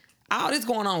 like all this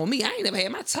going on with me. I ain't never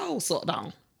had my toes sucked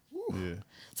on. Yeah.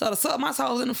 So to suck my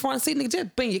toes in the front seat, nigga,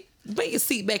 just bring your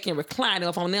seat back and recline it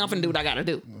if I'm now finna do what I gotta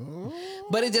do. Oh.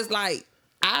 But it's just like,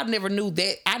 I never knew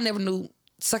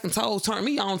sucking toes turned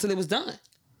me on until it was done.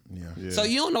 Yeah. So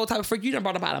you don't know what type of freak you done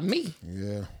brought up out of me.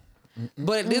 Yeah.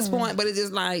 But at this point, it's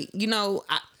just like,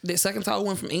 that sucking toe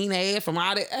went from eating ass, from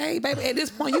all that. Hey, baby, at this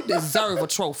point, you deserve a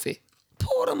trophy.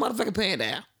 Pull the motherfucking pan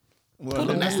down. Well,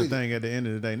 that's the thing. At the end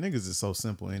of the day, niggas is so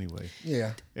simple anyway.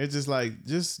 Yeah, it's just like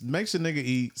just make sure nigga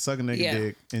eat, suck a nigga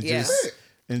dick, and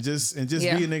just be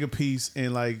a nigga piece.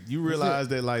 And like you realize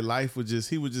that like life would just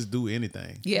he would just do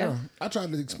anything. Yeah, I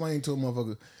tried to explain to a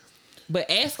motherfucker, but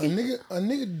asking a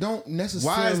nigga don't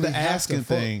necessarily. Why is the asking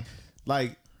thing?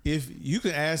 Like if you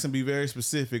can ask and be very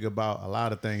specific about a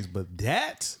lot of things, but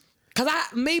that Cause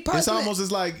me personally,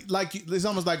 It's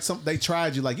almost like they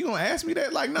tried you. Like, you gonna ask me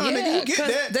that? Like, nah, nigga, you get 'cause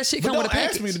that. That shit but come with a don't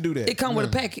package. ask me to do that. It come with a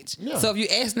package. Yeah. So if you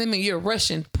ask them and you're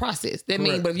rushing process, that mean.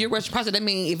 Correct. But if you're rushing process, that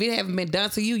mean if it haven't been done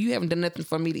to you, you haven't done nothing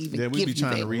for me to even Yeah, give we be you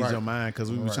trying that. to read Right. your mind because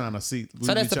we be trying to see. We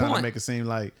So be that's the trying to point. make it seem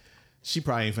like she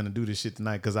probably ain't finna do this shit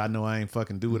tonight because I know I ain't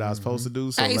fucking do what I was supposed to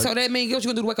do. So, Hey, like, so that means what you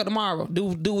gonna do to wake up tomorrow? Do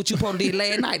what you supposed to did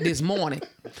last night, this morning.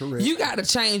 Correct. You got to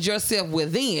change yourself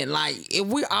within. Like if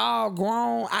we all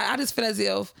grown, I just feel as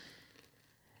if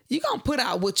you gonna put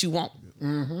out what you want.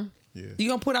 yeah. You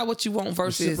gonna put out what you want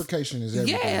versus Reciprocation is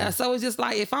everything. Yeah, so it's just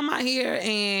like if I'm out here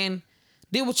and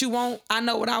did what you want, I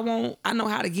know what I want. I know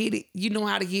how to get it. You know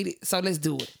how to get it. So let's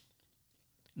do it.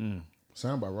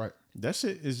 Sound about right. That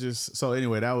shit is just so.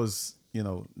 Anyway, that was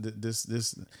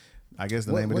this. I guess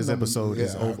the What- name of what this number- episode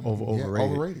is yeah, overrated.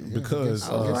 overrated, yeah. Because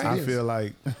Overrated. I feel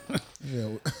like Yeah.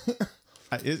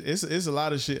 it's a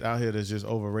lot of shit out here that's just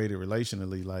overrated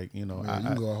relationally. Like, Man, you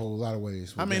can go a whole lot of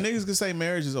ways. I with mean, that. niggas can say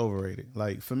marriage is overrated.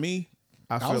 Like for me,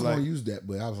 I I feel was like gonna use that,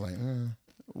 but I was like,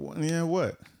 yeah,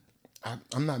 what?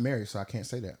 I'm not married, so I can't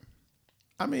say that.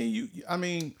 I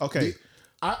mean, okay.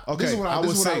 Okay, This is what I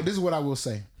would say- this is what I will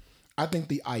say. I think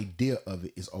the idea of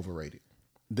it is overrated.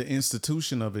 The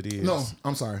institution of it is No,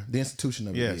 I'm sorry. The institution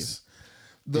of it Yes. is.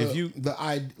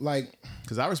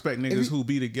 Because I respect niggas who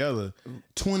be together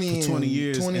 20 for 20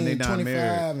 years 20 and they not 25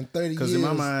 married. and 30 Because years. in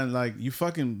my mind, like, you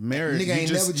fucking married. Nigga You ain't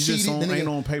just, never you cheated. just don't, Nigga ain't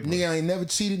on paper. Nigga ain't never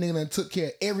cheated. Nigga done took care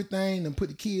of everything and put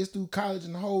the kids through college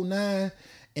and the whole nine.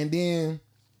 And then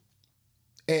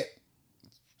at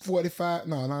 45,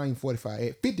 no, not even 45.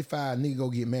 At 55, nigga go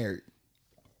get married.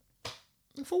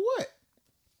 For what?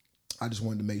 I just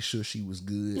wanted to make sure she was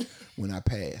good when I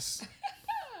passed.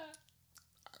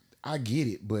 I get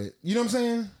it, but you know what I'm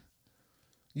saying?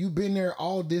 You've been there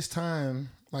all this time.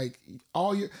 Like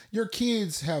all your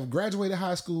kids have graduated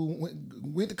high school,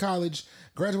 went to college,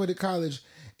 graduated college,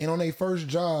 and on their first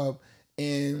job,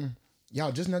 and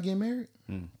y'all just not getting married.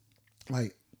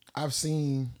 Like I've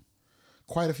seen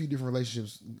quite a few different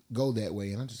relationships go that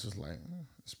way, and I'm just like,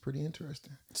 it's pretty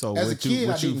interesting. So as a what you- kid,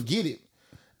 I what you- didn't get it.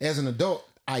 As an adult,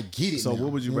 I get it. So now.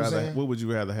 what would you know what I'm rather? saying? What would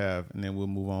you rather have? And then we'll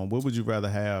move on. What would you rather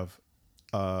have?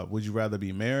 Would you rather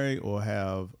be married or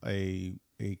have a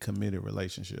committed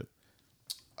relationship?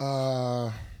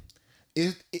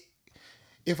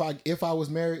 If I was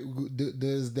married,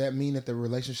 does that mean that the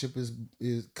relationship is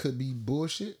could be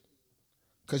bullshit?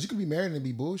 Because you could be married and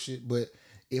be bullshit, but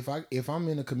if I'm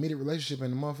in a committed relationship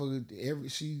and the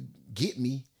motherfucker she get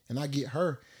me and I get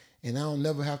her, and I don't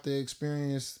never have to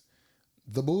experience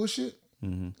the bullshit,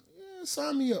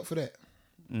 sign me up for that.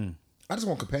 I just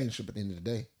want companionship at the end of the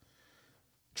day.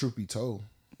 Truth be told.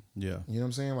 Yeah. You know what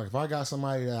I'm saying? Like if I got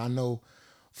somebody that I know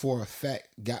for a fact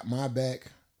got my back,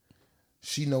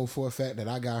 she know for a fact that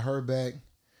I got her back.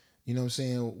 You know what I'm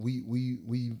saying?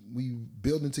 We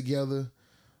building together.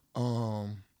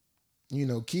 You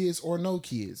know, kids or no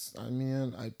kids. I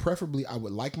mean, preferably I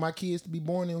would like my kids to be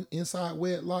born inside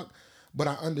wedlock, but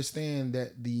I understand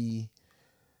that the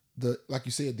like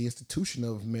you said, the institution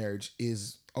of marriage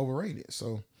is overrated.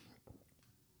 So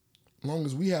as long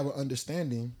as we have an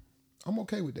understanding, I'm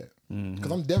okay with that.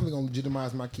 Because I'm definitely gonna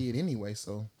legitimize my kid anyway,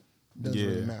 so it doesn't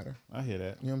really matter. I hear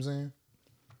that. You know what I'm saying?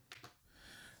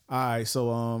 All right,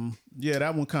 so yeah,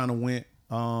 that one kind of went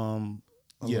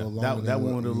little longer that than one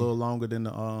what went a we- little longer than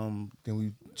the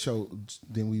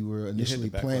Then we were initially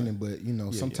back planning, button. but you know,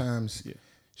 sometimes yeah.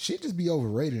 shit just be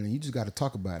overrated and you just gotta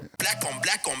talk about it. Black on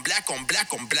black on black on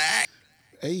black on black.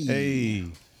 Hey.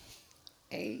 Hey,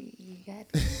 Hey,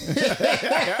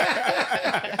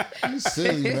 You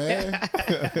silly, man.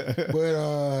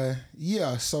 But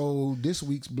yeah, so this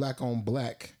week's Black on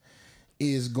Black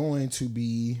is going to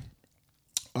be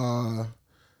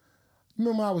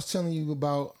remember I was telling you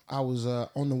about I was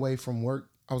on the way from work.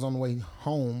 I was on the way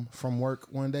home from work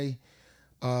one day.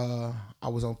 I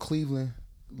was on Cleveland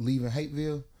leaving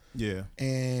Hateville, yeah,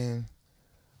 and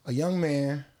a young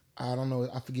man, I don't know,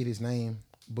 I forget his name,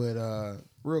 but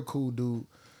real cool dude.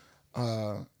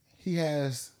 He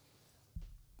has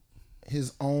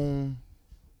his own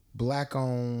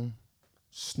black-owned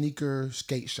sneaker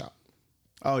skate shop.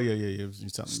 oh yeah. You talking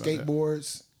about that.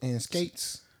 Skateboards and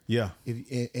skates Yeah,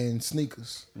 and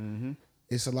sneakers.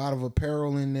 It's a lot of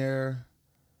apparel in there.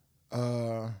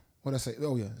 What I say?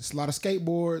 Oh yeah, it's a lot of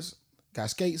skateboards. Got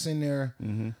skates in there.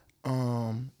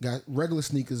 Got regular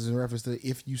sneakers in reference to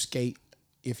if you skate,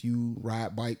 if you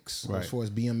ride bikes, Right. as far as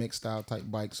BMX style type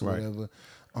bikes or Right. whatever.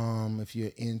 If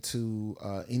you're into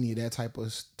any of that type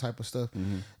of stuff,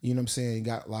 you know what I'm saying.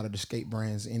 Got a lot of the skate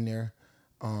brands in there.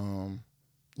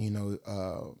 He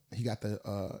got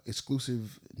the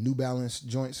exclusive New Balance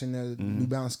joints in there, New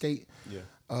Balance skate. Yeah.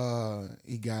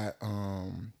 He got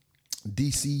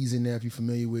DCs in there.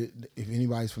 If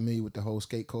anybody's familiar with the whole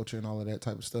skate culture and all of that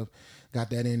type of stuff, got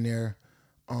that in there.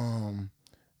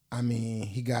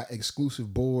 He got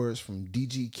exclusive boards from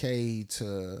DGK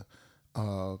to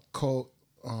Cult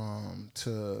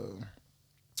to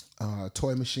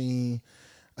Toy Machine.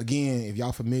 Again, if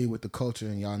y'all familiar with the culture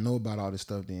and y'all know about all this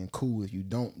stuff, then cool. If you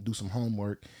don't, do some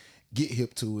homework, get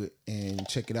hip to it and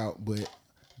check it out. But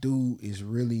dude is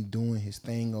really doing his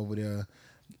thing over there.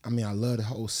 I love the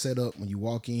whole setup. When you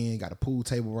walk in, got a pool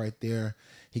table right there.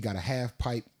 He got a half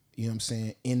pipe, in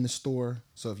the store.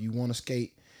 So if you want to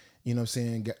skate,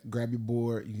 grab your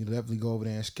board. You can definitely go over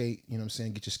there and skate, get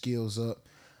your skills up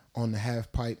on the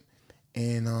half pipe.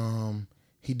 And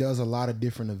he does a lot of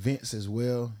different events as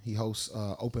well. He hosts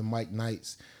open mic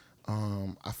nights.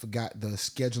 I forgot the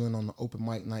scheduling on the open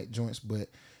mic night joints, but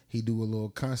he do a little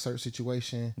concert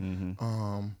situation.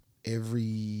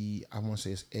 Every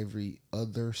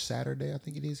other Saturday, I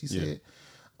think it is, he said.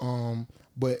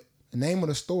 But the name of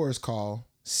the store is called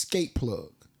Skate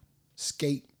Plug.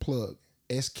 Skate Plug.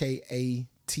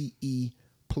 SKATE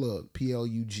Plug.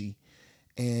 PLUG.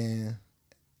 And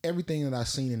everything that I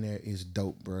seen in there is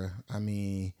dope, bro.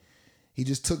 He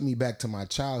just took me back to my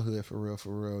childhood for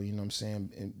real. You know what I'm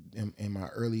saying? In my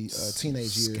early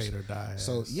teenage years. Skate or die.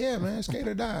 So yeah, man, skate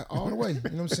or die all the way. You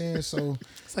know what I'm saying? So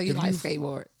you like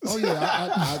skateboard? Oh yeah,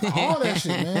 I all that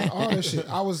shit, man. All that shit.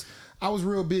 I was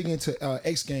real big into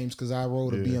X Games because I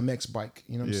rode a BMX bike.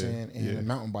 You know what I'm saying? And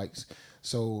mountain bikes.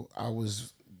 So I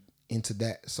was into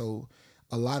that. So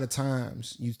a lot of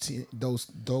times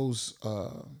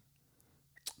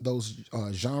those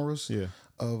genres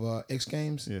of X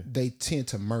Games, they tend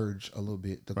to merge a little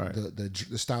bit.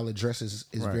 The style of dresses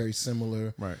is very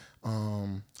similar. Right.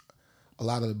 A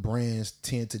lot of the brands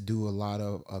tend to do a lot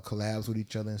of collabs with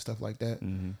each other and stuff like that.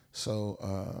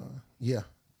 So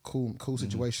cool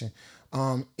situation.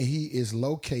 He is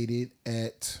located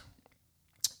at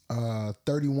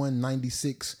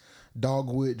 3196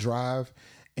 Dogwood Drive,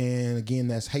 and again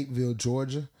that's Hapeville,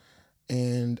 Georgia.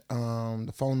 And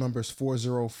the phone number is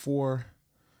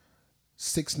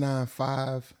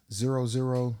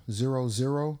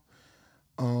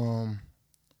 404-695-0000.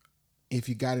 If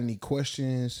you got any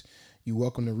questions, you're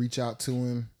welcome to reach out to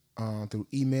him through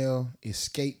email. It's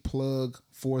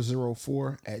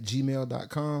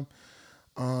skateplug404@gmail.com.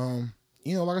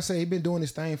 Like I said, he's been doing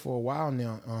this thing for a while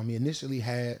now. He initially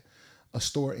had a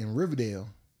store in Riverdale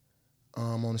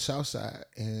on the south side,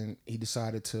 and he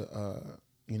decided to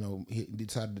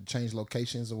change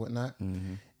locations or whatnot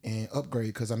and upgrade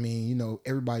because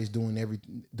everybody's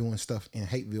doing stuff in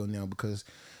Hapeville now because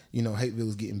Hapeville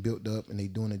is getting built up and they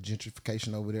doing a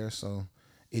gentrification over there, so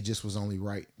it just was only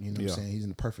right. You know what I'm saying? He's in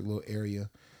the perfect little area,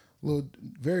 little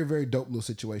very very dope little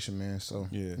situation, man. So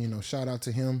shout out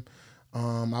to him.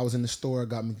 I was in the store,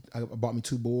 I bought me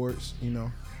 2 boards.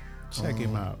 Check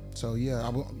him out. So yeah,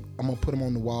 I'm gonna put him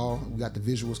on the wall. We got the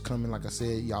visuals coming. Like I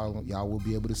said, y'all will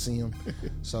be able to see him.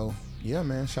 So yeah,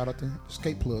 man, shout out to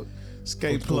Skate Plug.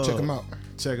 Skate Plug. Check him out.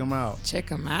 Check him out. Check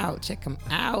him out. Check him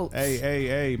out.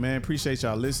 Hey, man. Appreciate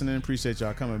y'all listening. Appreciate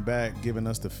y'all coming back, giving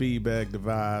us the feedback, the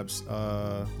vibes.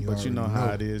 But you know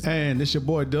how it is. And this your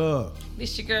boy Doug.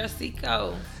 This your girl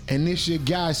Seco. And this your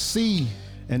guy C.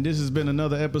 And this has been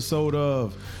another episode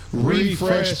of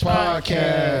Refresh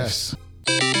Podcast.